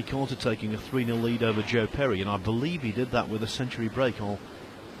 greeted Ali Carter taking a 3-0 lead over Joe Perry, and I believe he did that with a century break. I'll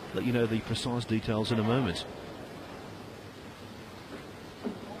let you know the precise details in a moment.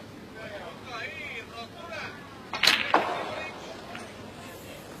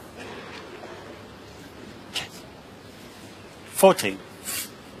 Fourteen.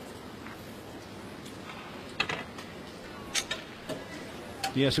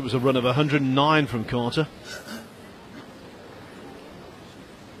 Yes, it was a run of 109 from Carter.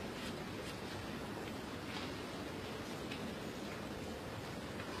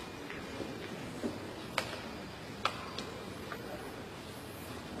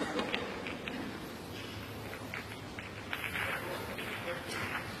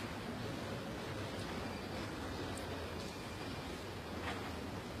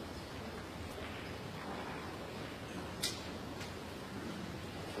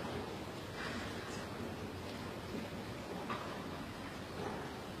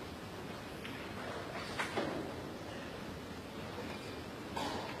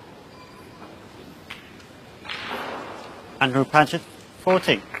 Andrew Pagett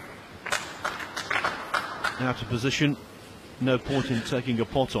 14. Out of position, no point in taking a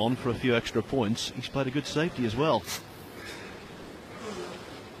pot on for a few extra points. He's played a good safety as well.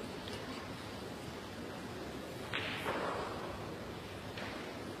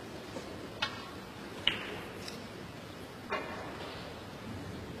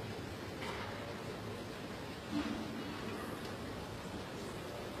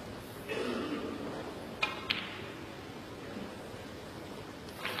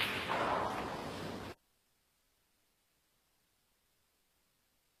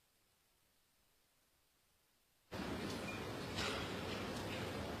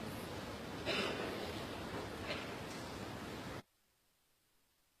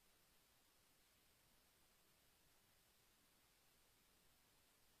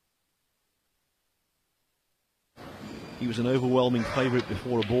 He was an overwhelming favourite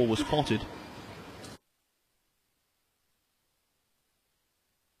before a ball was potted.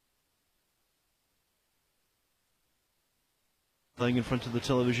 playing in front of the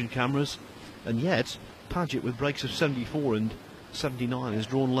television cameras, and yet Pagett with breaks of 74 and 79 is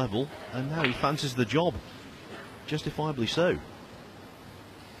drawn level, and now he fancies the job, justifiably so.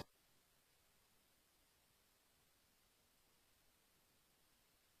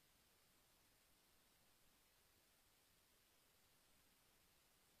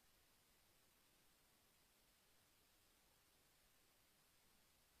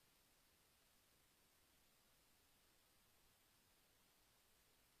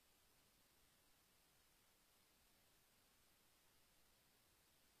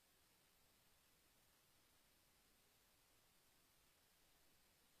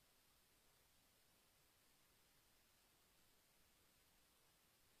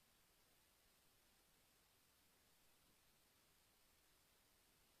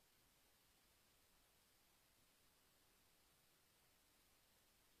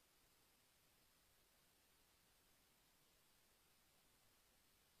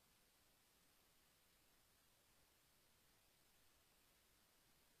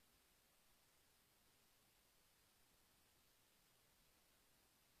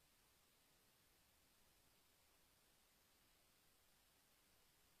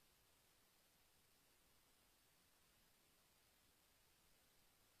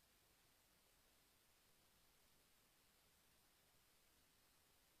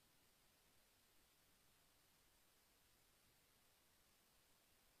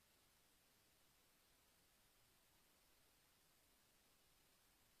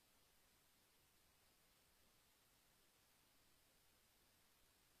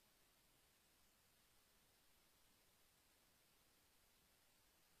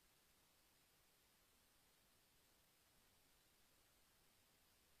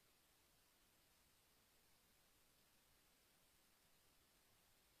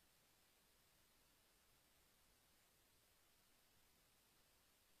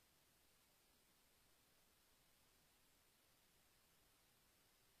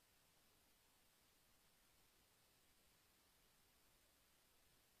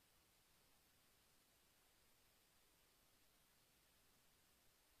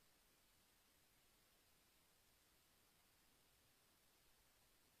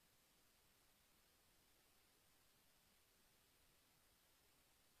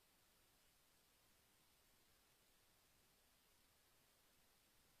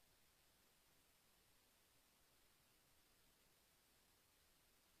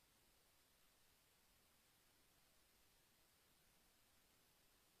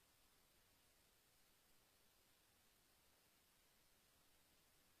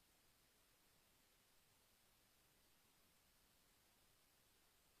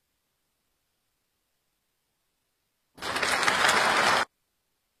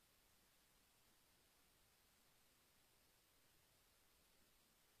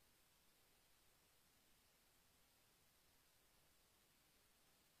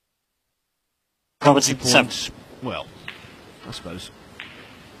 Robertson, Points, well, I suppose.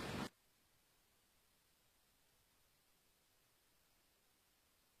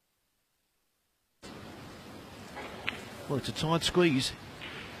 Well, it's a tight squeeze.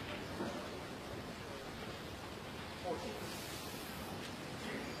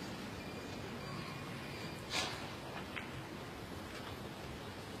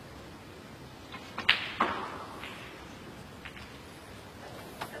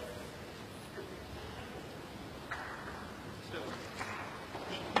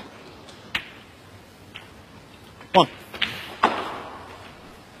 one.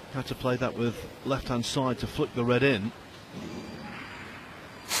 Had to play that with left-hand side to flick the red in.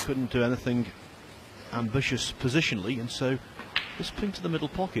 Couldn't do anything ambitious positionally, and so this ping to the middle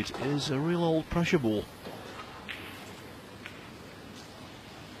pocket is a real old pressure ball.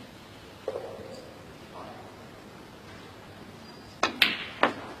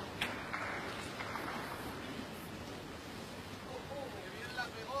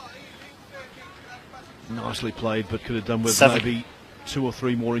 Nicely played, but could have done with 7. maybe 2 or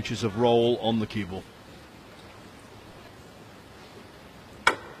 3 more inches of roll on the cue ball.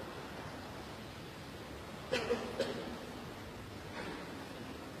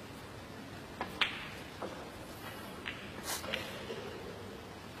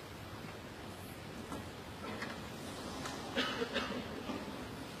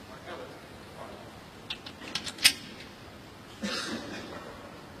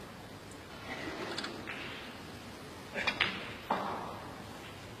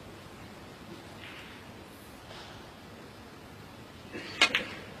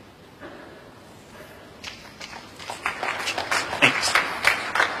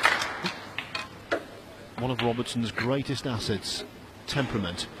 Robertson's greatest assets,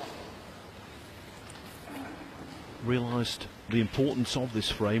 temperament. Realised the importance of this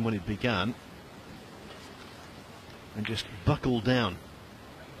frame when it began and just buckled down.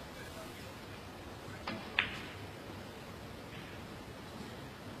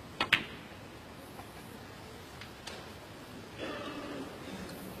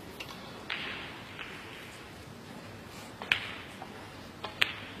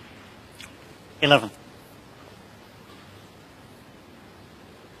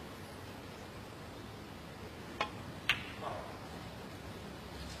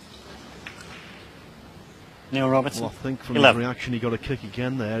 Neil Robertson. Well, I think from his reaction he got a kick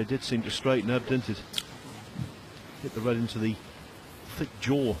again there. It did seem to straighten up, didn't it? Hit the red into the thick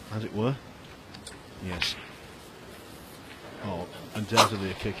jaw, as it were. Yes. Oh,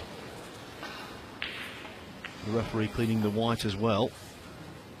 undoubtedly a kick. The referee cleaning the white as well.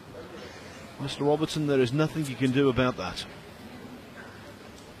 Mr. Robertson, there is nothing you can do about that.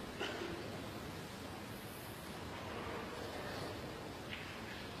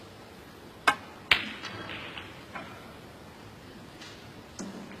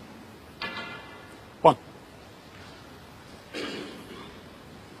 One.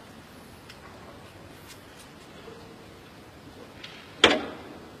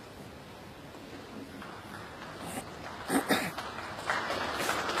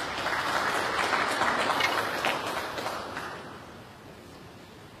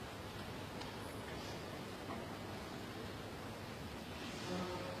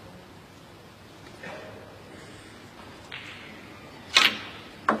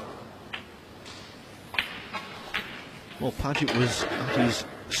 Well, Pagett was at his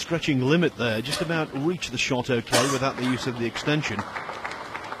stretching limit there, just about reached the shot okay without the use of the extension.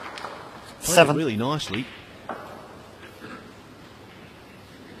 Played 7. it really nicely.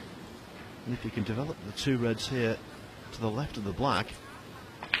 And if he can develop the two reds here to the left of the black,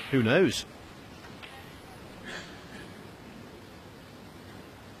 who knows?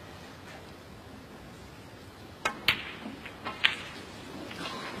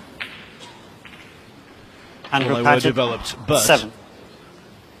 Andrew Well, they were Pagett, developed, but 7.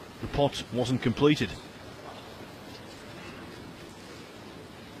 the pot wasn't completed.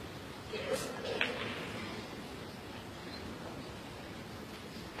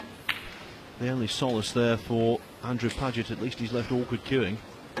 The only solace there for Andrew Pagett, at least he's left awkward queuing.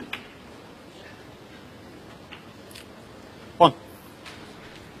 1.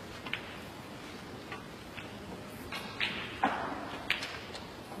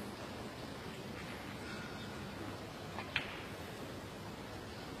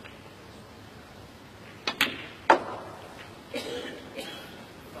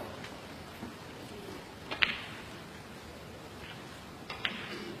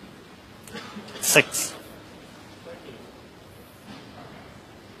 Six.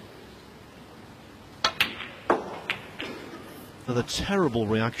 Another terrible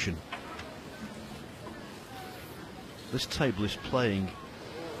reaction. This table is playing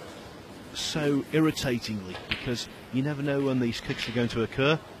so irritatingly because you never know when these kicks are going to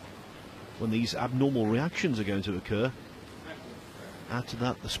occur, when these abnormal reactions are going to occur. Add to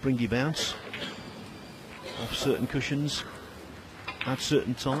that the springy bounce off certain cushions at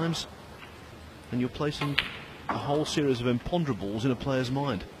certain times, and you're placing a whole series of imponderables in a player's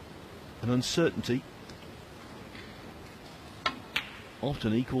mind. And uncertainty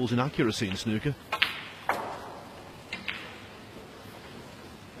often equals inaccuracy in snooker.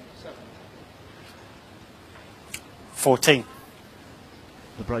 14.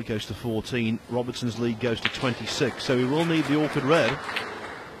 The break goes to 14. Robertson's lead goes to 26. So he will need the awkward red.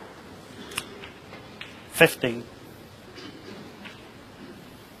 15.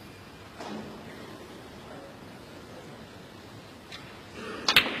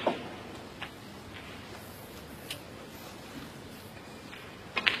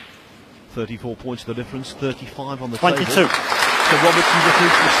 $34 points the difference, 35 on the 22. table. So Robertson just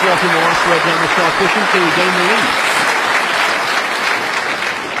needs to slot in the last red down the start cushion to regain the lead.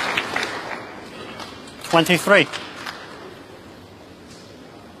 23.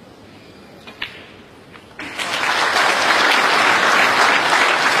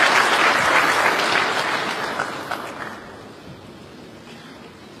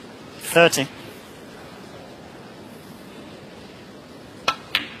 $30.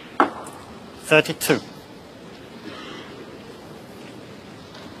 32.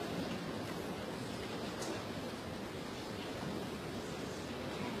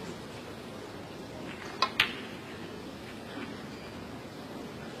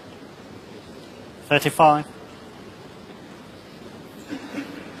 35. 35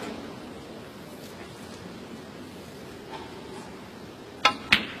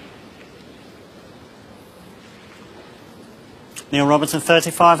 Neil Robertson,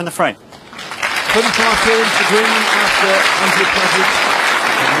 35 in the frame. 35 turns to green after Andrew Pagett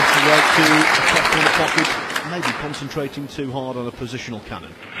missed the right to a top corner pocket, maybe concentrating too hard on a positional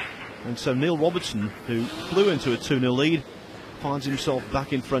cannon. And so Neil Robertson, who flew into a 2-0 lead, finds himself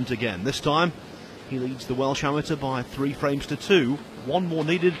back in front again. This time he leads the Welsh amateur by 3 frames to 2, one more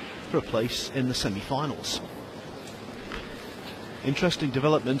needed for a place in the semi-finals. Interesting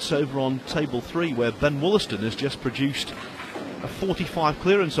developments over on table 3, where Ben Wollaston has just produced a 45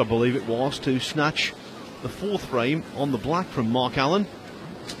 clearance, I believe it was, to snatch the 4th frame on the black from Mark Allen.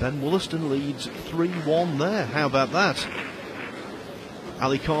 Ben Wollaston leads 3-1 there. How about that?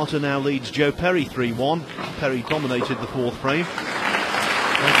 Ali Carter now leads Joe Perry 3-1. Perry dominated the 4th frame.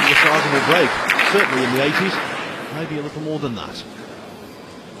 Making a sizable break, certainly in the 80s, maybe a little more than that.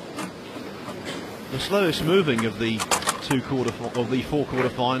 The slowest moving of the 4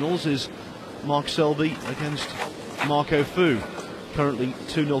 quarter-finals is Mark Selby against Marco Fu. Currently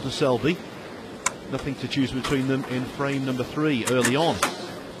 2-0 to Selby. Nothing to choose between them in frame number 3 early on.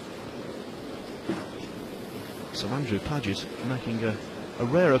 So Andrew Pagett making a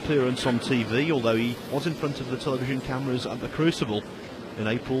rare appearance on TV, although he was in front of the television cameras at the Crucible in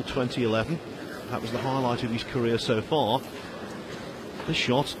April 2011. That was the highlight of his career so far. This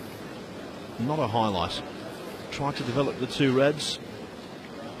shot, not a highlight. Tried to develop the 2 reds,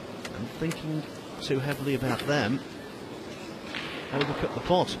 and thinking too heavily about them, overcut the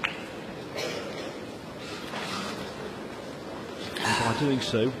pot. And by doing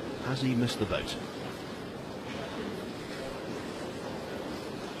so, has he missed the boat?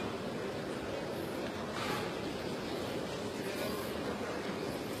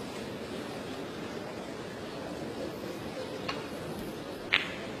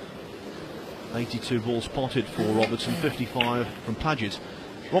 .82 balls potted for Robertson, 55 from Pagett.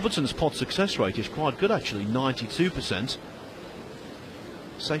 Robertson's pot success rate is quite good actually, 92%.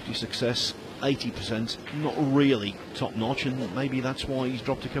 Safety success, 80%, not really top notch, and maybe that's why he's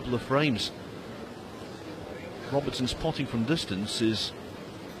dropped a couple of frames. Robertson's potting from distance is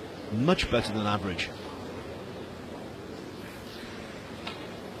much better than average.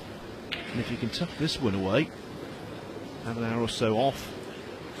 And if you can tuck this one away, have an hour or so off,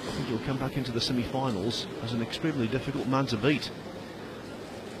 I think he'll come back into the semi-finals as an extremely difficult man to beat.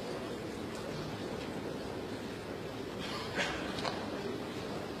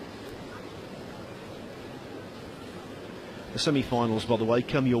 The semi-finals, by the way,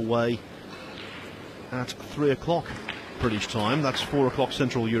 come your way at 3 o'clock British time. That's 4 o'clock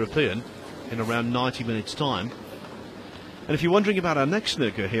Central European in around 90 minutes time. And if you're wondering about our next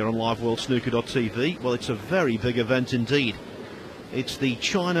snooker here on LiveWorldSnooker.tv, well, it's a very big event indeed. It's the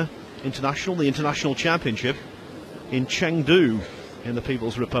China International, the International Championship in Chengdu in the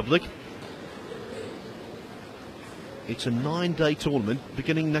People's Republic. It's a 9-day tournament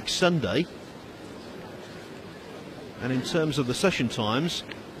beginning next Sunday. And in terms of the session times,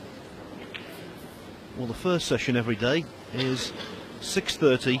 well, the first session every day is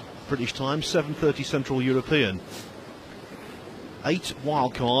 6:30 British time, 7:30 Central European. 8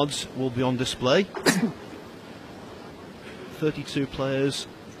 wildcards will be on display. 32 players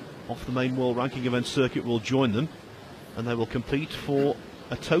off the main world ranking event circuit will join them, and they will compete for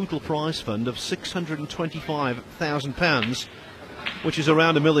a total prize fund of £625,000, which is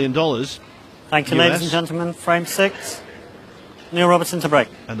around $1 million. Thank you, ladies and gentlemen. Frame 6, Neil Robertson to break.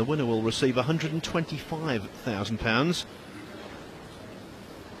 And the winner will receive £125,000,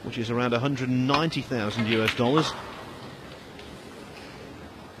 which is around $190,000 US,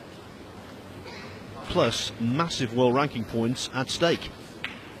 plus massive world ranking points at stake.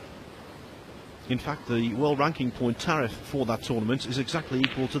 In fact, the world ranking point tariff for that tournament is exactly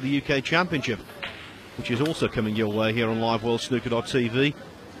equal to the UK Championship, which is also coming your way here on LiveWorldSnooker.tv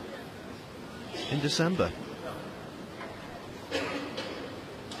in December.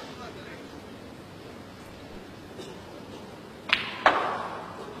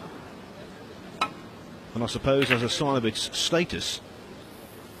 And I suppose as a sign of its status,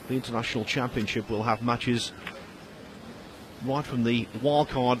 the International Championship will have matches right from the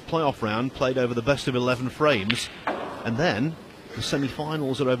wildcard playoff round played over the best of 11 frames, and then the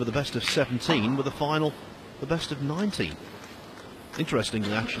semi-finals are over the best of 17, with the final the best of 19.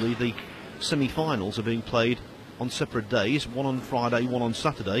 Interestingly, actually, the semi-finals are being played on separate days, one on Friday, one on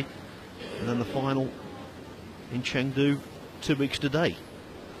Saturday, and then the final in Chengdu 2 weeks today.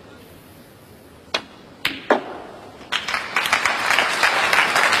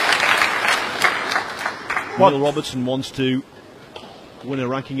 Neil Robertson wants to win a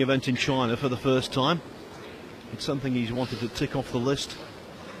ranking event in China for the first time. It's something he's wanted to tick off the list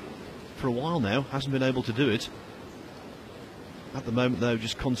for a while now, hasn't been able to do it. At the moment, though,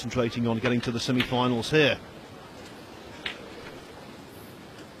 just concentrating on getting to the semi-finals here.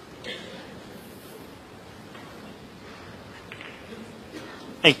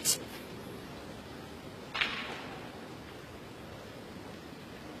 Eight.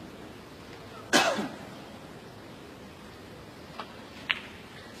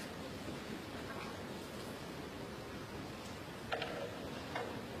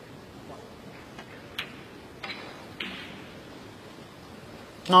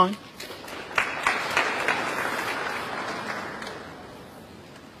 Nine.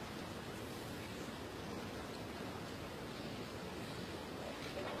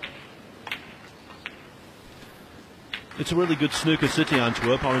 It's a really good snooker city,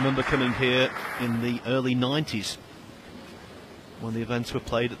 Antwerp. I remember coming here in the early 90s when the events were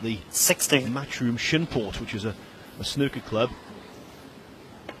played at the 60. Matchroom Shinport, which is a snooker club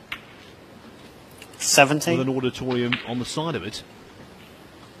 70. with an auditorium on the side of it.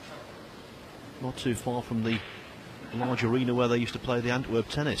 Not too far from the large arena where they used to play the Antwerp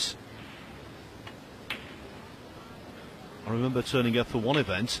tennis. I remember turning up for one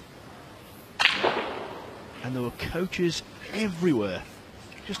event and there were coaches everywhere,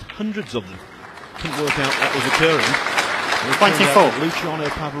 just hundreds of them. Couldn't work out what was occurring. 24. Luciano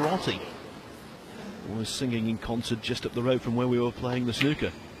Pavarotti was singing in concert just up the road from where we were playing the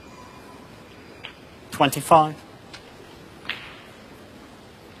snooker. 25.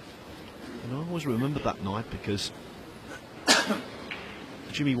 And I always remember that night because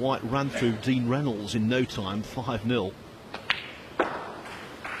Jimmy White ran through Dean Reynolds in no time, 5-0.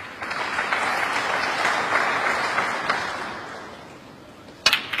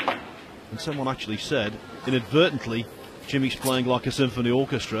 And someone actually said, inadvertently, Jimmy's playing like a symphony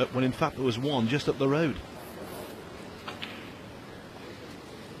orchestra, when in fact there was one just up the road.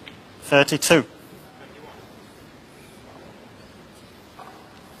 32.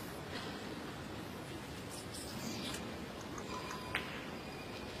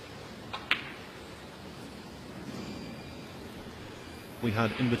 We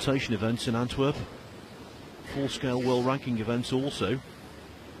had invitation events in Antwerp, full-scale world ranking events also.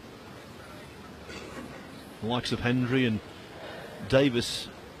 The likes of Hendry and Davis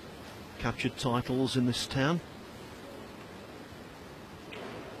captured titles in this town.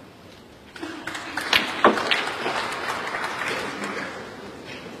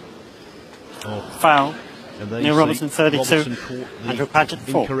 Foul. And there Neil you Robertson, see 32. Robertson caught Andrew Pagett,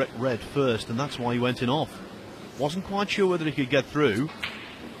 4. incorrect red first, and that's why he went in off. Wasn't quite sure whether he could get through.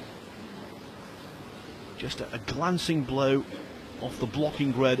 Just a glancing blow off the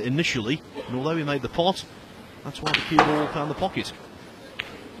blocking red initially, and although he made the pot, that's why the cue ball found the pocket.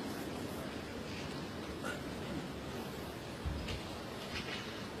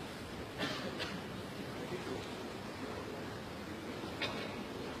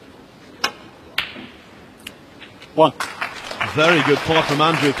 One. Very good pot from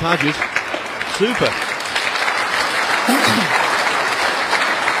Andrew Pagett. Super.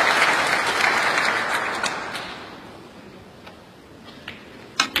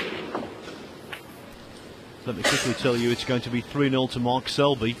 Let me quickly tell you it's going to be 3-0 to Mark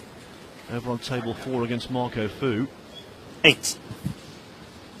Selby over on table 4 against Marco Fu. 8.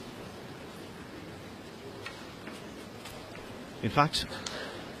 In fact,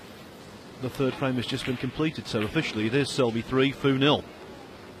 the third frame has just been completed, so officially it is Selby 3, Fu 0.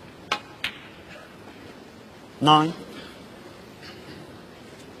 9.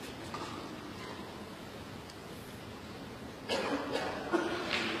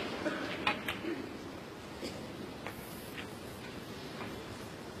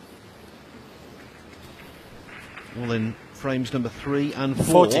 Well, in frames number 3 and 4,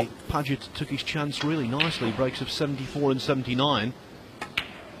 40. Pagett took his chance really nicely, breaks of 74 and 79.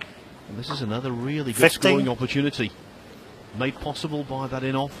 And this is another really good 15. scoring opportunity, made possible by that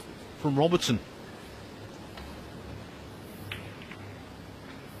in-off from Robertson.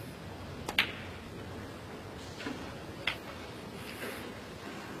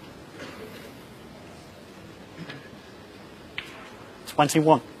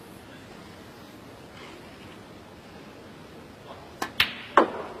 $21.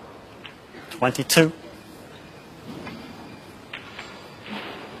 22.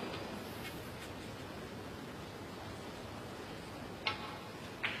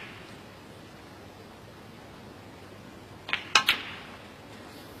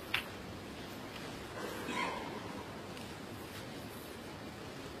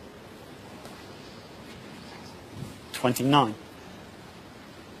 29.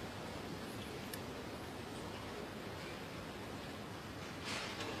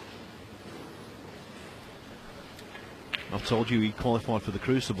 I've told you he qualified for the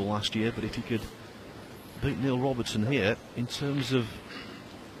Crucible last year, but if he could beat Neil Robertson here, in terms of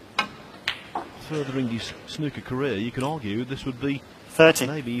furthering his snooker career, you could argue this would be 30.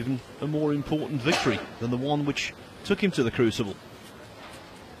 Maybe even a more important victory than the one which took him to the Crucible.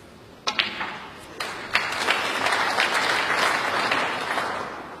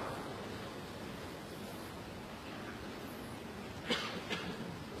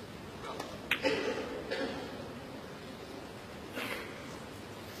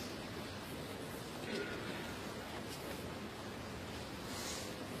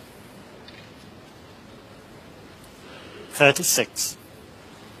 $36.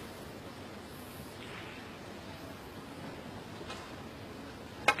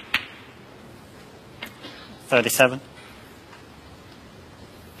 37.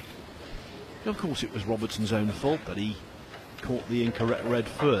 Of course, it was Robertson's own fault that he caught the incorrect red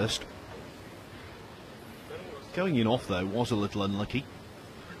first. Going in off, though, was a little unlucky.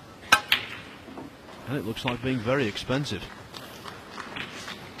 And it looks like being very expensive.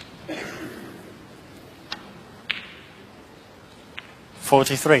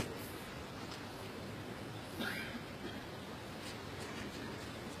 $43.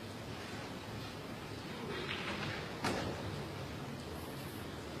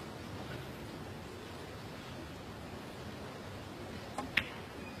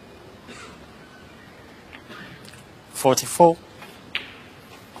 $44.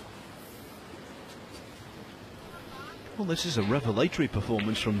 Well, this is a revelatory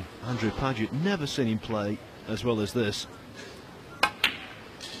performance from Andrew Pagett. Never seen him play as well as this.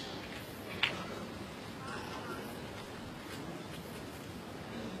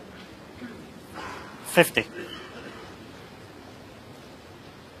 $50.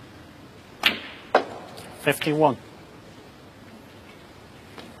 51.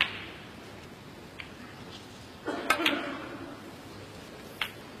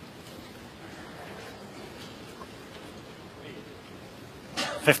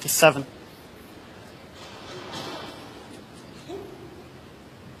 $57.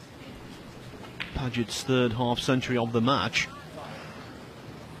 Pagett's third half century of the match.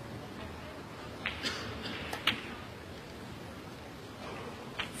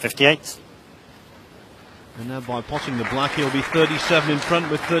 $58. And now by potting the black, he'll be 37 in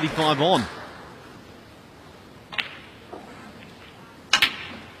front with 35 on.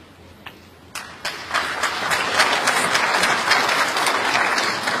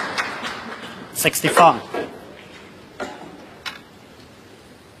 $65.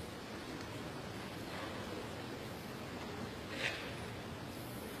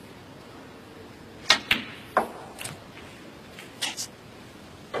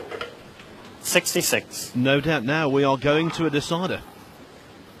 $66. No doubt now we are going to a decider.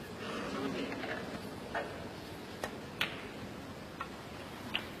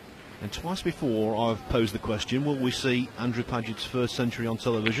 And twice before I've posed the question, will we see Andrew Pagett's first century on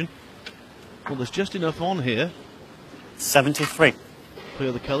television? Well, there's just enough on here. 73.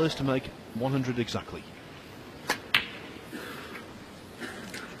 Clear the colours to make 100 exactly.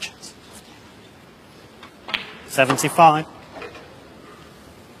 $75.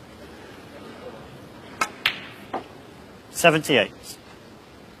 $78.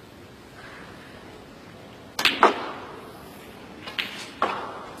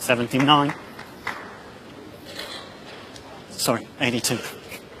 $79. Sorry, 82.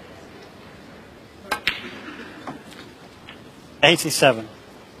 87.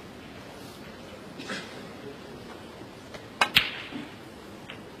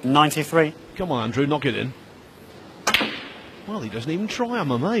 93. Come on, Andrew, knock it in. Well, he doesn't even try,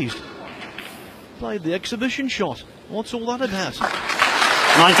 I'm amazed. Played the exhibition shot. What's all that about?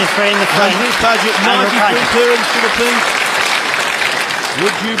 93 in the frame. Andrew Pagett, 93 clearance to the pink.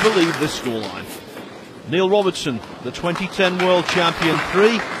 Would you believe this scoreline? Neil Robertson, the 2010 World Champion,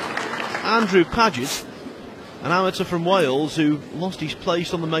 3. Andrew Pagett, an amateur from Wales who lost his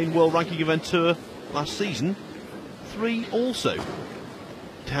place on the main World Ranking Event Tour last season, 3 also.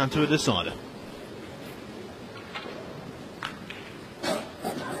 Down to a decider.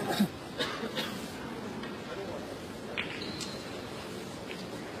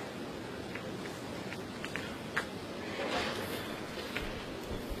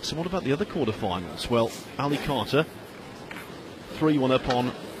 So what about the other quarterfinals? Well, Ali Carter, 3-1 up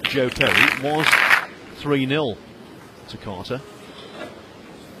on Joe Perry, was 3-0 to Carter.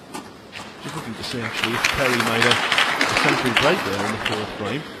 Just looking to see actually if Perry made a century break there in the fourth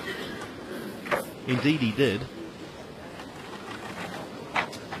frame. Indeed he did.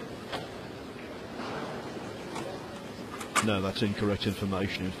 No, that's incorrect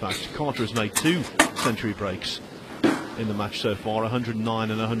information. In fact, Carter has made 2 century breaks in the match so far,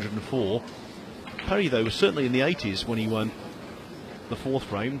 109 and 104. Perry, though, was certainly in the 80s when he won the fourth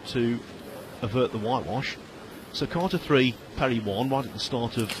frame to avert the whitewash. So Carter 3, Perry 1, right at the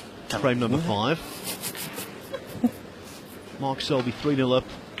start of frame number 5. Mark Selby 3-0 up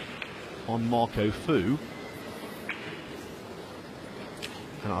on Marco Fu.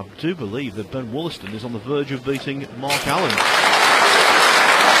 And I do believe that Ben Wollaston is on the verge of beating Mark Allen.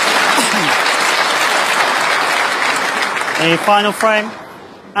 The final frame,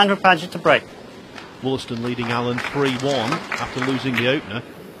 Andrew Pagett to break. Wollaston leading Allen 3-1 after losing the opener.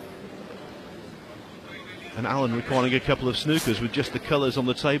 And Allen requiring a couple of snookers with just the colours on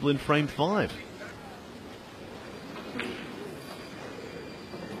the table in frame 5.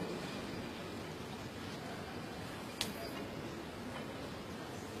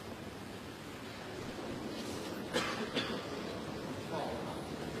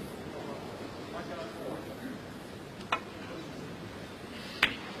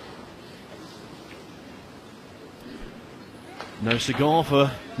 No cigar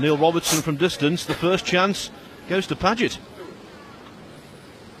for Neil Robertson from distance. The first chance goes to Pagett.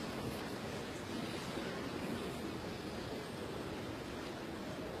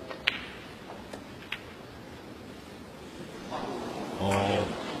 Oh,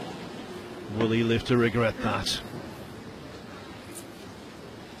 will he live to regret that?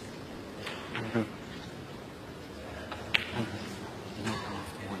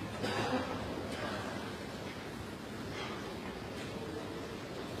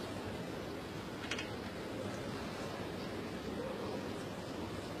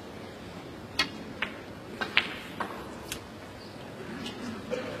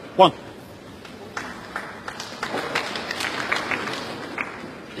 One.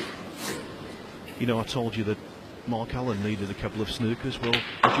 You know, I told you that Mark Allen needed a couple of snookers. Well,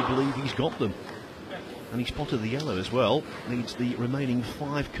 would you believe he's got them? And he spotted the yellow as well. Needs the remaining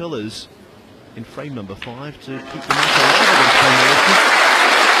 5 colours in frame number 5 to keep the match alive.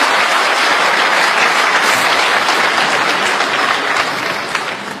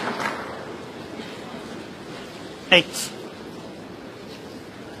 8.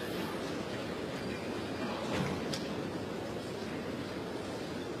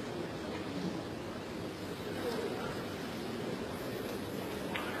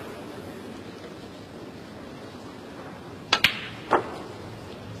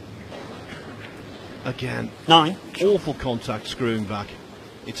 Again, 9. Awful contact screwing back.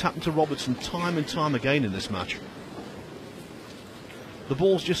 It's happened to Robertson time and time again in this match. The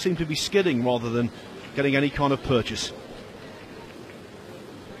balls just seem to be skidding rather than getting any kind of purchase.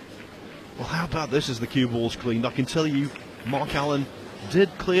 Well, how about this as the cue ball's cleaned? I can tell you Mark Allen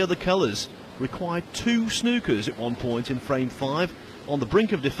did clear the colours. Required 2 snookers at one point in frame 5. On the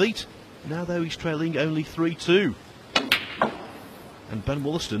brink of defeat. Now, though, he's trailing only 3-2. And Ben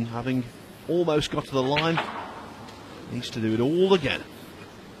Wollaston, having almost got to the line, needs to do it all again.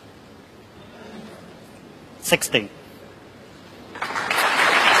 16.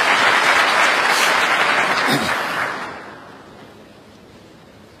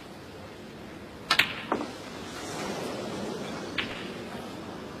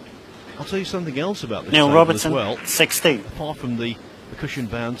 I'll tell you something else about this Neil table Robertson, as well. 16. Apart from the cushion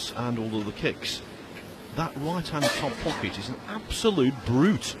bounce and all of the kicks, that right-hand top pocket is an absolute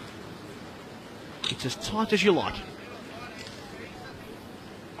brute. It's as tight as you like.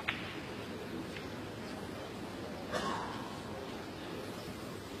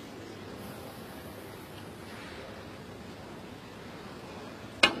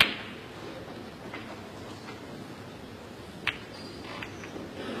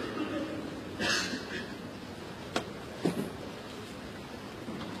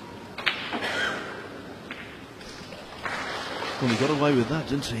 Well, he got away with that,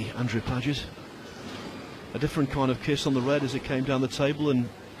 didn't he, Andrew Pagett? A different kind of kiss on the red as it came down the table, and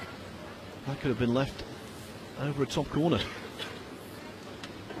that could have been left over a top corner.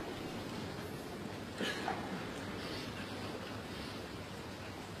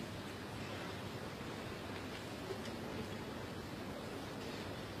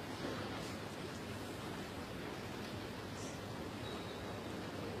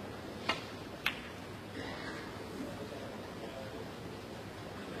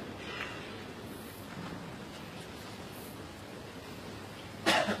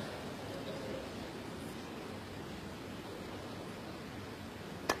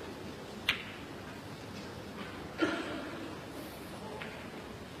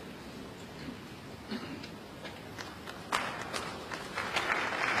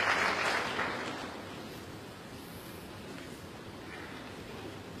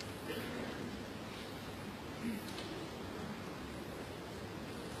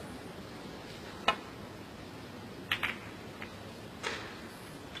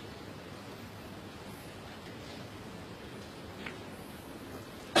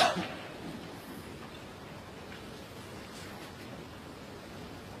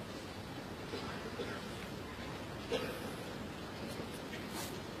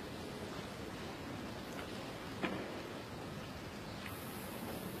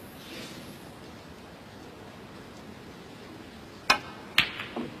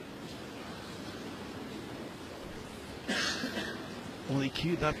 Well, he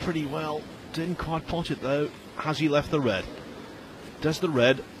cued that pretty well. Didn't quite pot it though. Has he left the red? Does the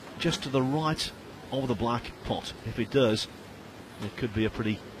red just to the right of the black pot? If it does, it could be a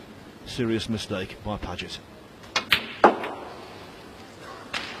pretty serious mistake by Pagett.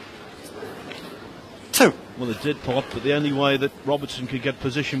 2. Well, it did pot, but the only way that Robertson could get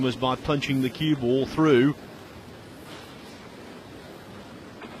position was by punching the cue ball through.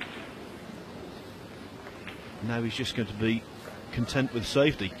 Now he's just going to be content with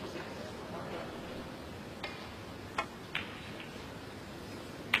safety.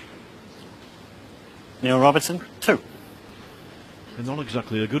 Neil Robertson, 2. And not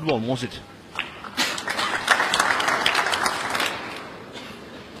exactly a good one, was it?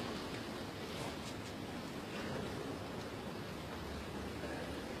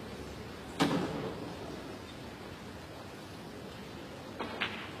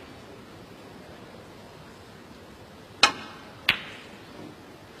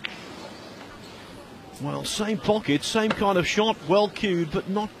 Well, same pocket, same kind of shot, well cued, but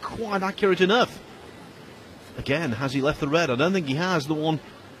not quite accurate enough. Again, has he left the red? I don't think he has, the one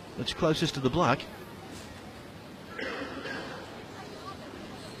that's closest to the black.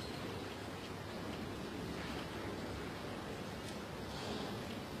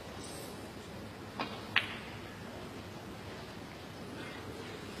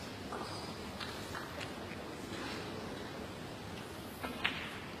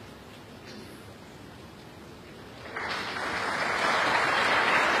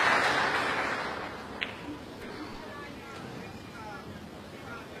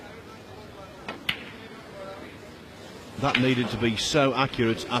 That needed to be so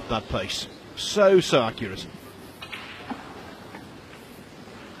accurate at that pace. So accurate.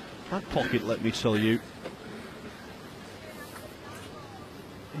 That pocket, let me tell you,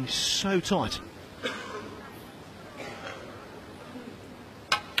 is so tight.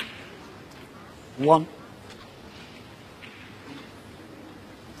 One.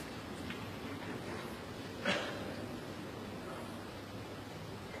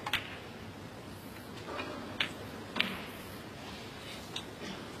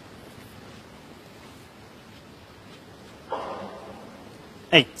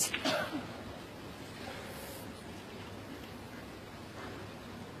 Eight.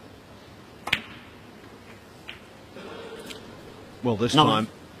 Well, this time,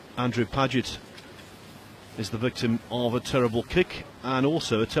 Andrew Pagett is the victim of a terrible kick and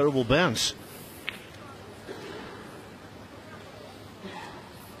also a terrible bounce.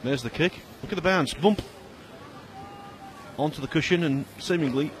 There's the kick. Look at the bounce. Bump. Onto the cushion and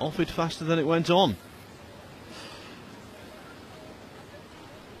seemingly off it faster than it went on.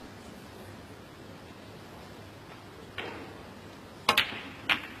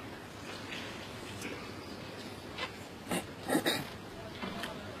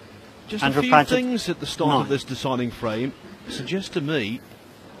 Just Andrew a few Pagett, things at the start 9. of this deciding frame suggest to me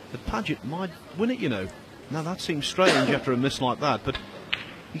that Pagett might win it, you know. Now that seems strange after a miss like that, but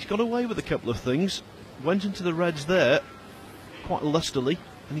he's got away with a couple of things. Went into the reds there quite lustily,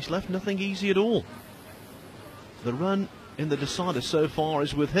 and he's left nothing easy at all. The run in the decider so far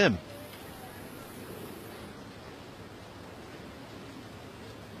is with him.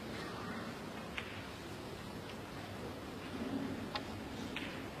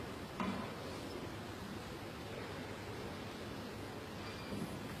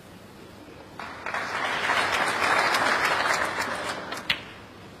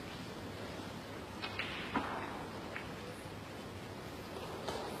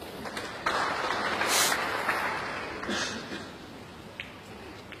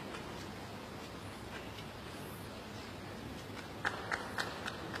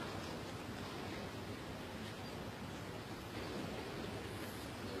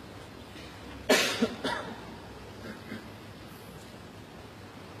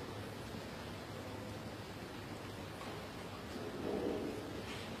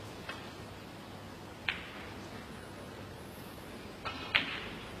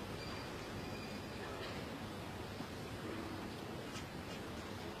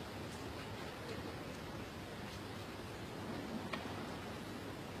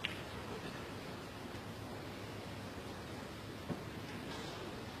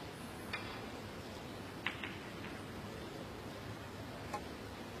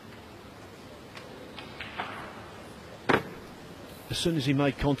 As soon as he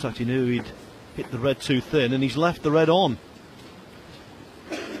made contact, he knew he'd hit the red too thin, and he's left the red on.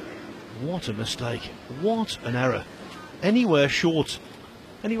 What a mistake. What an error. Anywhere short,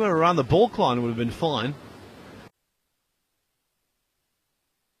 anywhere around the baulk line would have been fine.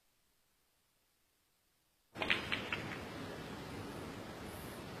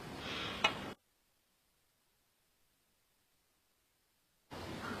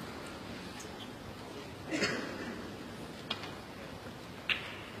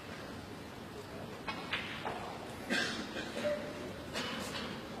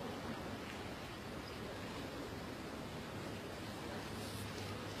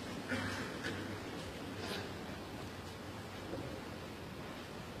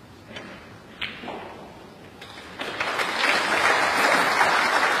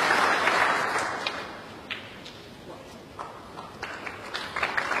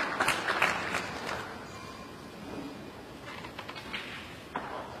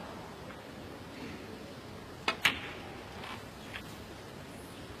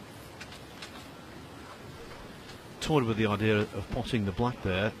 toyed with the idea of potting the black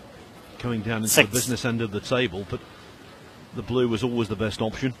there, going down into 6. the business end of the table, but the blue was always the best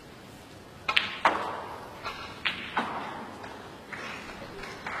option.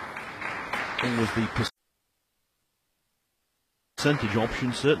 Always the percentage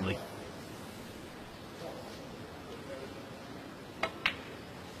option, certainly.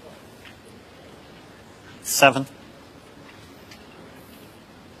 Seven.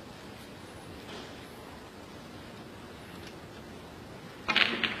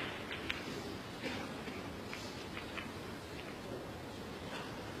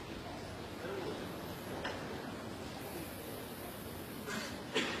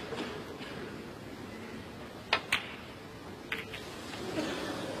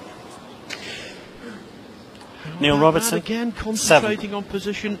 Neil Robertson. Again, concentrating on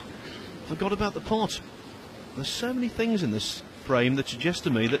position. Forgot about the pot. There's so many things in this frame that suggest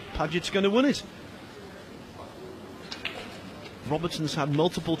to me that Pagett's going to win it. Robertson's had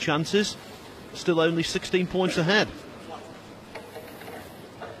multiple chances, still only 16 points ahead.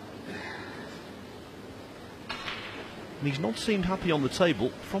 And he's not seemed happy on the table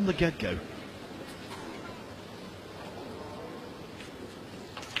from the get-go.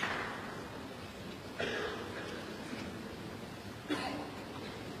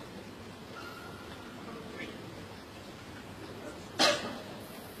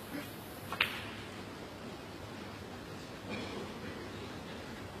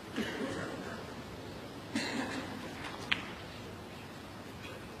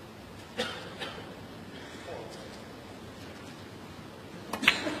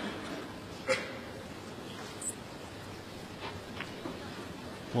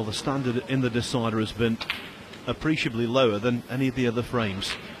 Well, the standard in the decider has been appreciably lower than any of the other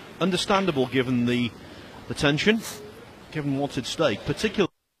frames. Understandable given the tension, given what's at stake, particularly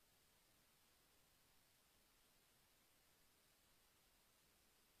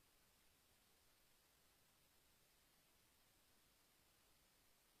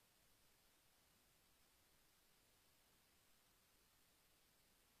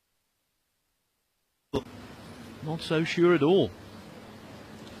not so sure at all.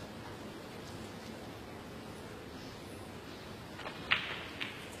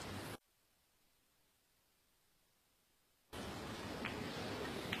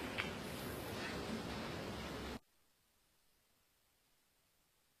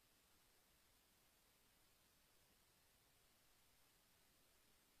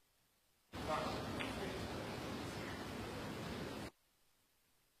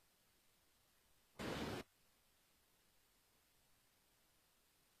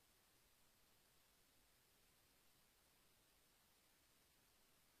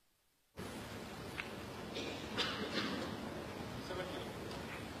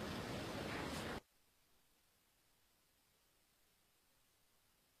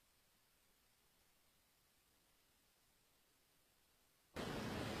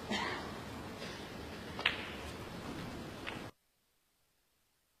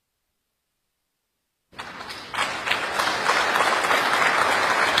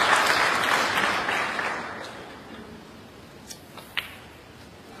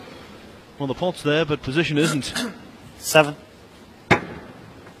 Well, the pot's there, but position isn't. 7.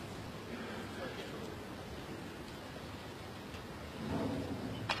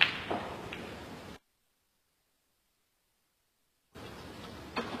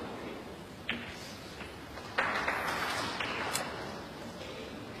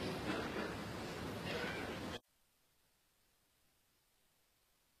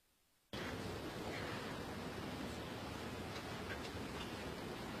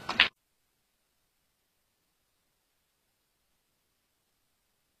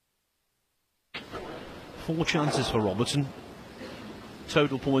 Four chances for Robertson.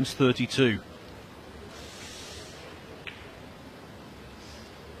 Total points 32.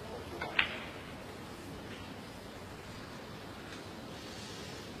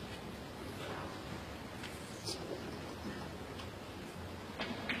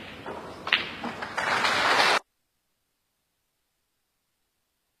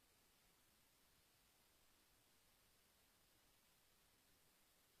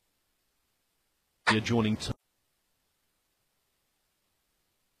 The adjoining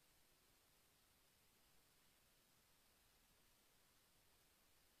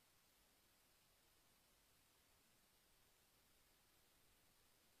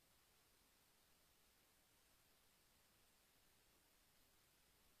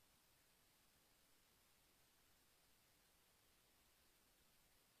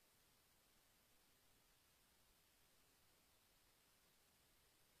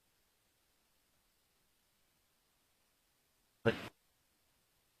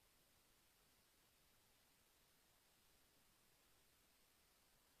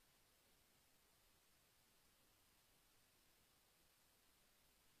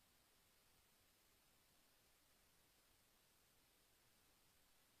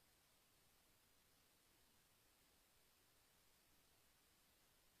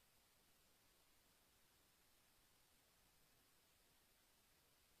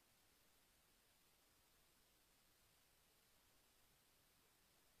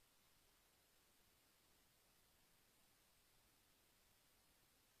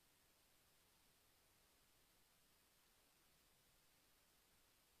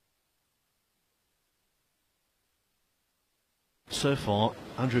so far,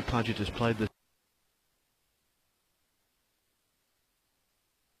 Andrew Pagett has played this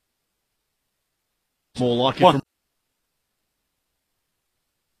more like it from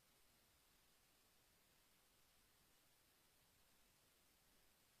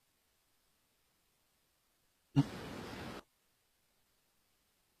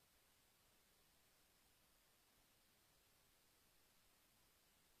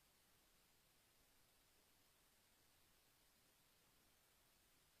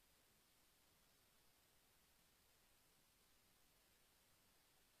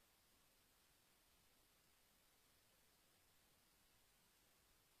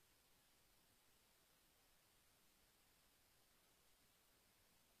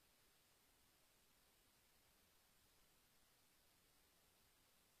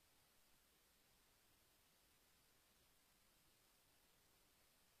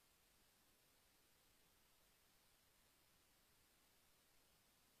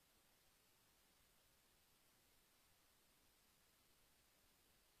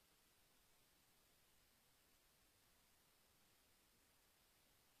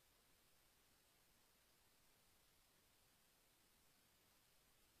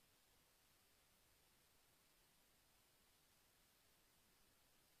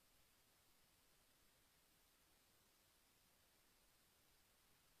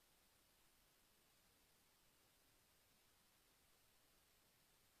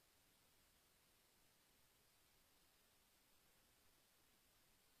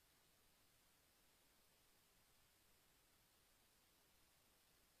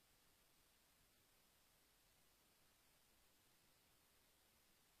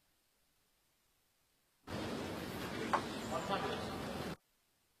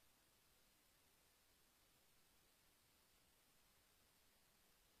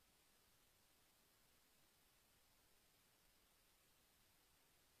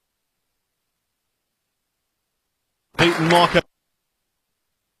beaten marker.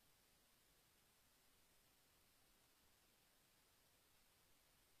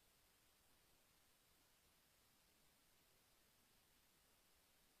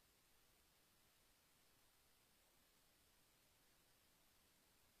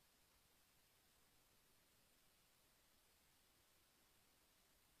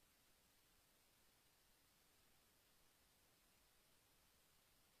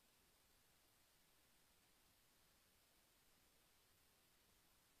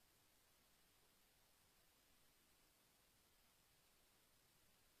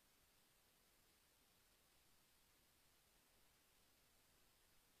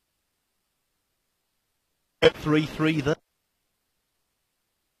 At 3-3 there.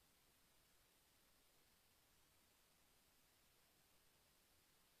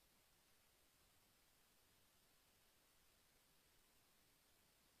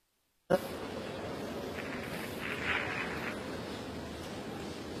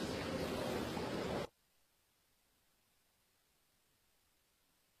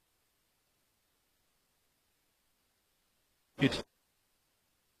 Good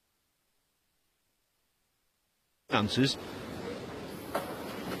chances,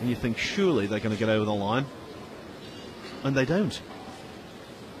 and you think surely they're going to get over the line, and they don't.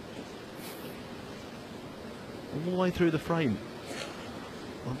 All the way through the frame,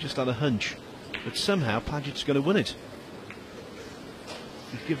 I've just had a hunch that somehow Pagett's going to win it.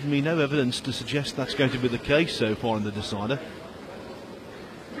 You've given me no evidence to suggest that's going to be the case so far in the decider.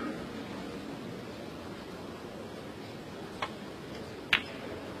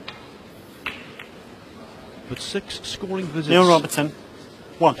 But 6 scoring visits. Neil Robertson,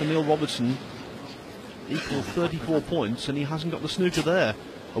 1. For Neil Robertson equal 34 points, and he hasn't got the snooker there.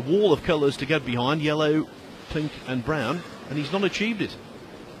 A wall of colours to get behind, yellow, pink and brown, and he's not achieved it.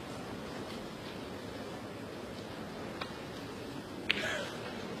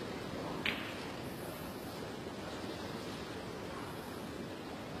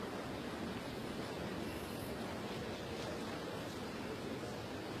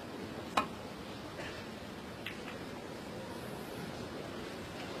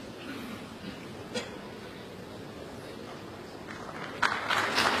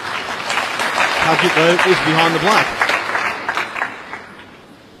 Pagett, though, is behind the black.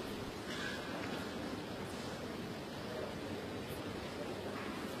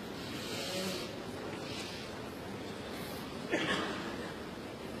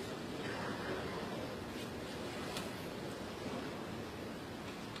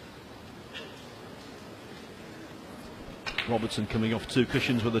 Robertson coming off 2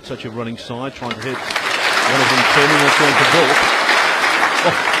 cushions with a touch of running side, trying to hit one of them turning or trying to bulk.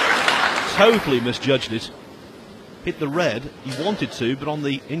 Oh, totally misjudged it. hit the red. He wanted to, but on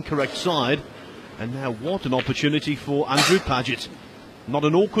the incorrect side. And now what an opportunity for Andrew Pagett. Not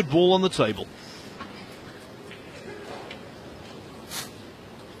an awkward ball on the table.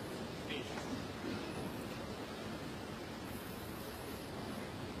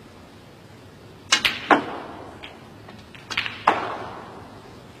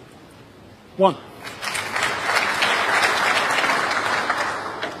 One.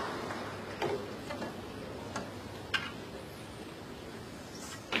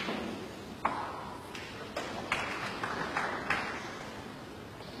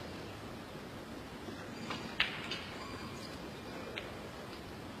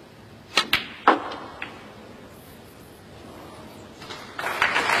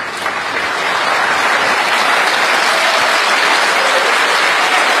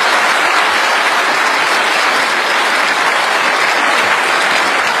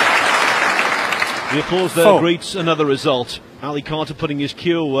 The applause there greets another result. Ali Carter putting his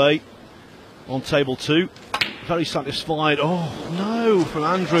cue away on table 2. Very satisfied. Oh, no, from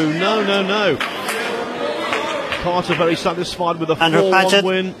Andrew. No, no, no. Carter very satisfied with a 4-1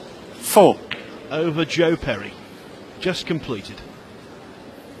 win. 4. Over Joe Perry. Just completed.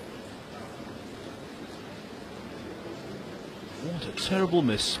 What a terrible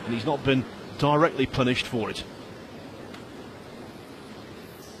miss. And he's not been directly punished for it.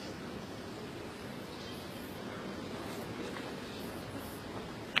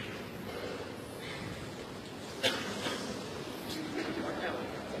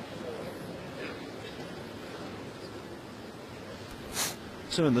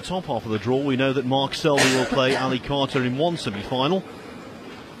 So in the top half of the draw, we know that Mark Selby will play Ali Carter in one semi-final.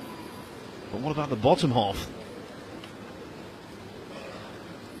 But what about the bottom half?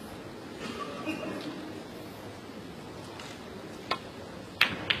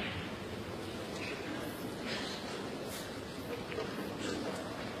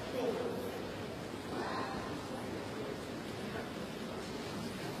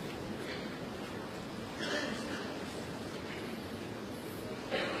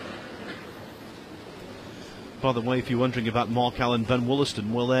 By the way, if you're wondering about Mark Allen, Ben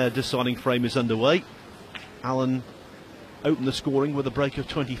Wollaston, well, their deciding frame is underway. Allen opened the scoring with a break of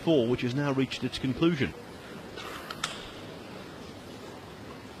 24, which has now reached its conclusion.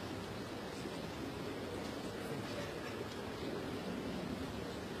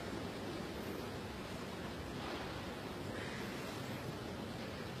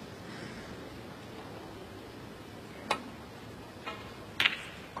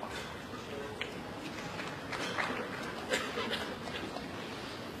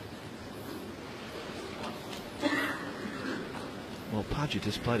 Well, Pagett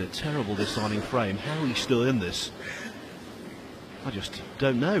has played a terrible deciding frame. How he's still in this, I just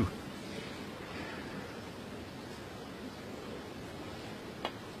don't know.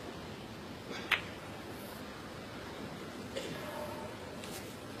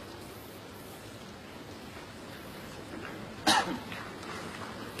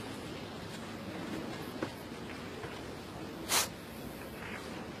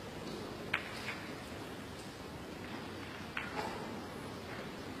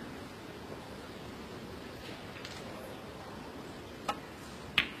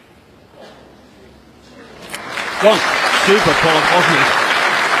 One. Super pot, wasn't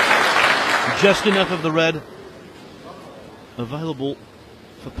it? Just enough of the red available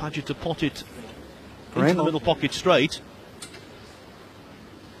for Pagett to pot it into the middle pocket straight.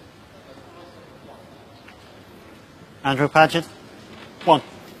 Andrew Pagett. 1.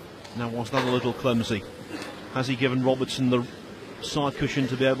 Now, was that a little clumsy? Has he given Robertson the side cushion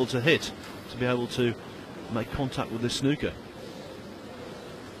to be able to hit, to be able to make contact with this snooker?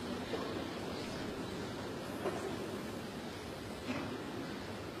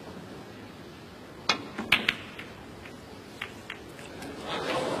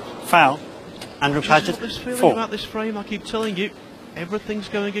 Foul. Andrew Pagett. This feeling 4. about this frame, I keep telling you, everything's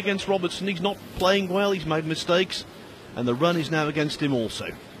going against Robertson. He's not playing well, he's made mistakes, and the run is now against him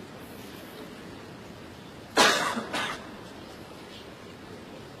also.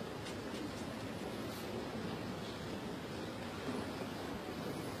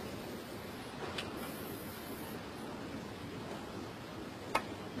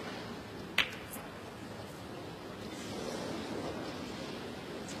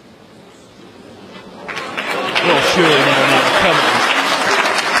 Surely now, come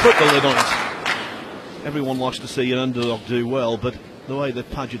on, put the lid on it. Everyone likes to see an underdog do well, but the way that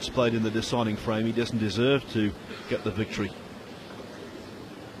Pagett's played in the deciding frame, he doesn't deserve to get the victory.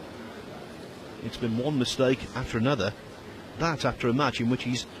 It's been one mistake after another, that after a match in which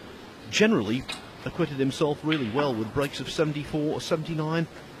he's generally acquitted himself really well with breaks of 74 or 79,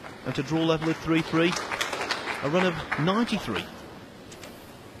 and to draw level at 3-3, a run of 93.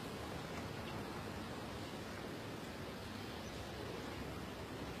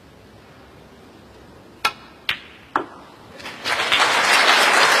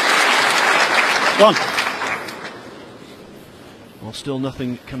 One. Well, still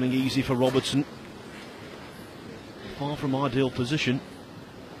nothing coming easy for Robertson. Far from ideal position.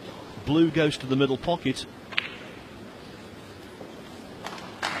 Blue goes to the middle pocket.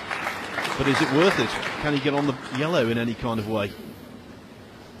 But is it worth it? Can he get on the yellow in any kind of way?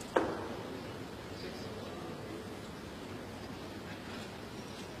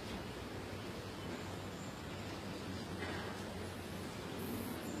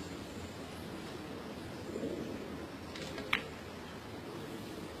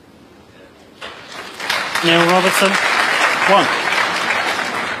 Neil Robertson, 1.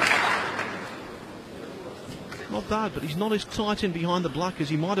 Not bad, but he's not as tight in behind the black as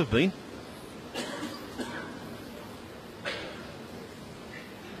he might have been.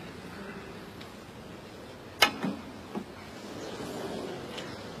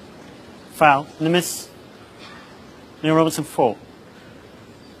 Foul. And a miss. Neil Robertson, 4.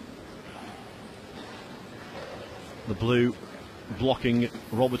 The blue blocking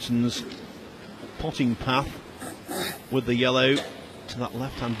Robertson's potting path with the yellow to that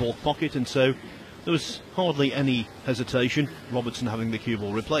left-hand ball pocket, and so there was hardly any hesitation, Robertson having the cue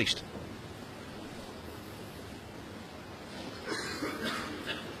ball replaced.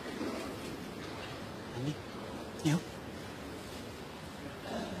 Yeah.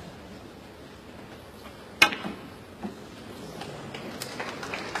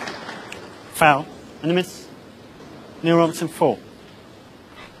 Foul. And a miss. Neil Robertson, 4.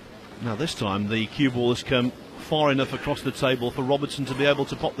 Now this time the cue ball has come far enough across the table for Robertson to be able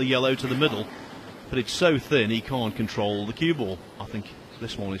to pop the yellow to the middle, but it's so thin he can't control the cue ball. I think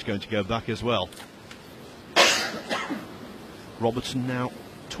this one is going to go back as well. Robertson now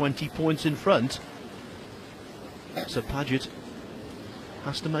 20 points in front, so Pagett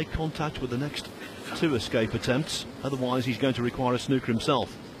has to make contact with the next 2 escape attempts, otherwise he's going to require a snooker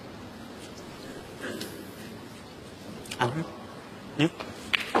himself. Andrew? Yeah.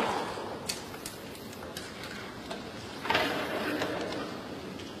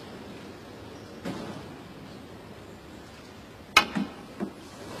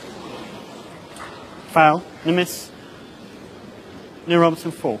 Foul, and a miss. Neil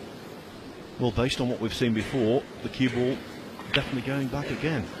Robertson, 4. Well, based on what we've seen before, the cue ball definitely going back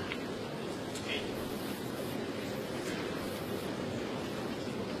again.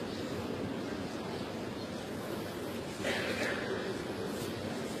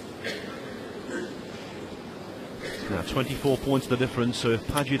 Now 24 points the difference, so if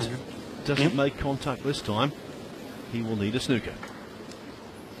Pagett doesn't make contact this time, he will need a snooker.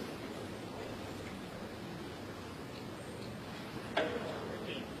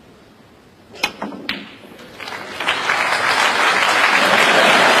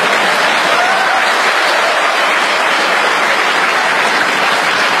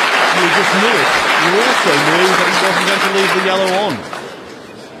 The yellow on.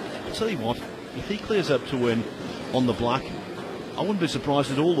 I'll tell you what, if he clears up to win on the black, I wouldn't be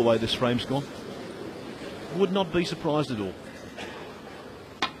surprised at all the way this frame's gone. Would not be surprised at all.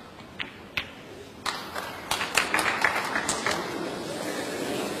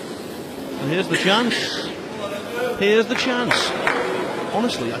 And here's the chance. Here's the chance.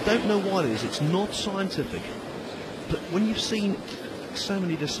 Honestly, I don't know why it is. It's not scientific. But when you've seen so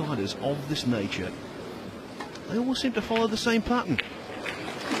many deciders of this nature, they all seem to follow the same pattern. 2.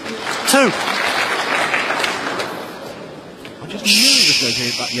 I just knew he was going to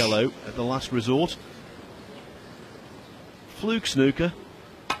hit that yellow at the last resort. Fluke snooker.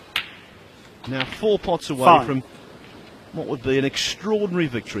 Now 4 pots away from what would be an extraordinary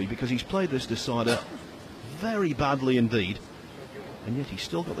victory, because he's played this decider very badly indeed, and yet he's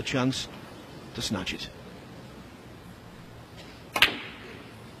still got the chance to snatch it.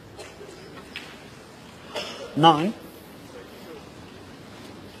 Nine.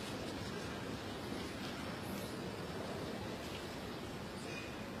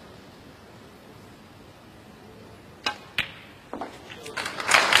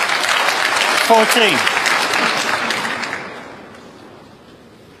 Fourteen.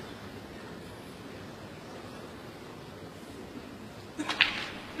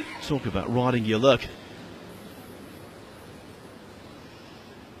 Talk about riding your luck.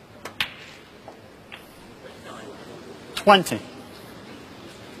 20.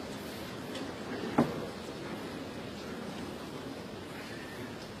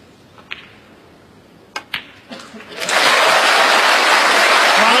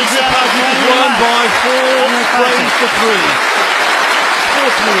 Andrew Pagett has won by 4 frames to 3.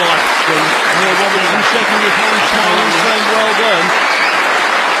 Sportsmanlike from Neil Robertson, shaking his hand, smiling, saying well done.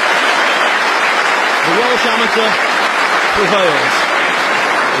 The Welsh amateur prevails.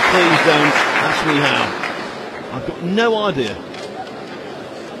 But please don't ask me how. I've got no idea.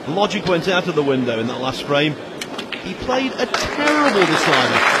 Logic went out of the window in that last frame. He played a terrible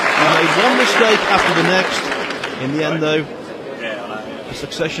decider. He made one mistake after the next. In the end, though, a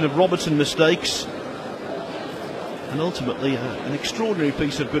succession of Robertson mistakes. And ultimately, an extraordinary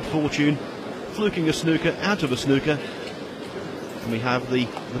piece of good fortune, fluking a snooker out of a snooker. And we have the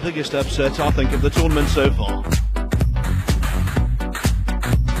biggest upset, I think, of the tournament so far.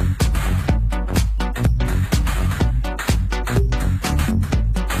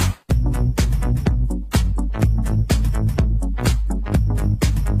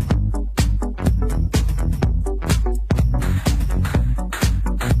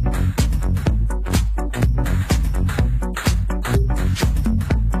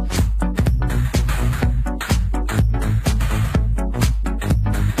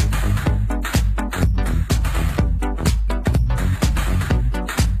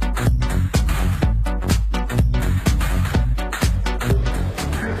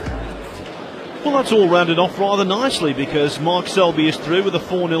 Well, that's all rounded off rather nicely because Mark Selby is through with a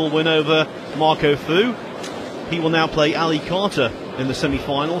 4-0 win over Marco Fu. He will now play Ali Carter in the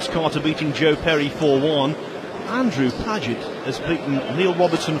semi-finals, Carter beating Joe Perry 4-1. Andrew Pagett has beaten Neil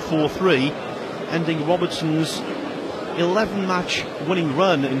Robertson 4-3, ending Robertson's 11-match winning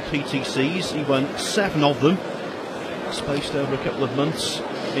run in PTCs. He won 7 of them, spaced over a couple of months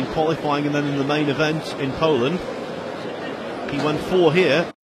in qualifying and then in the main event in Poland. He won 4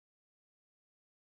 here.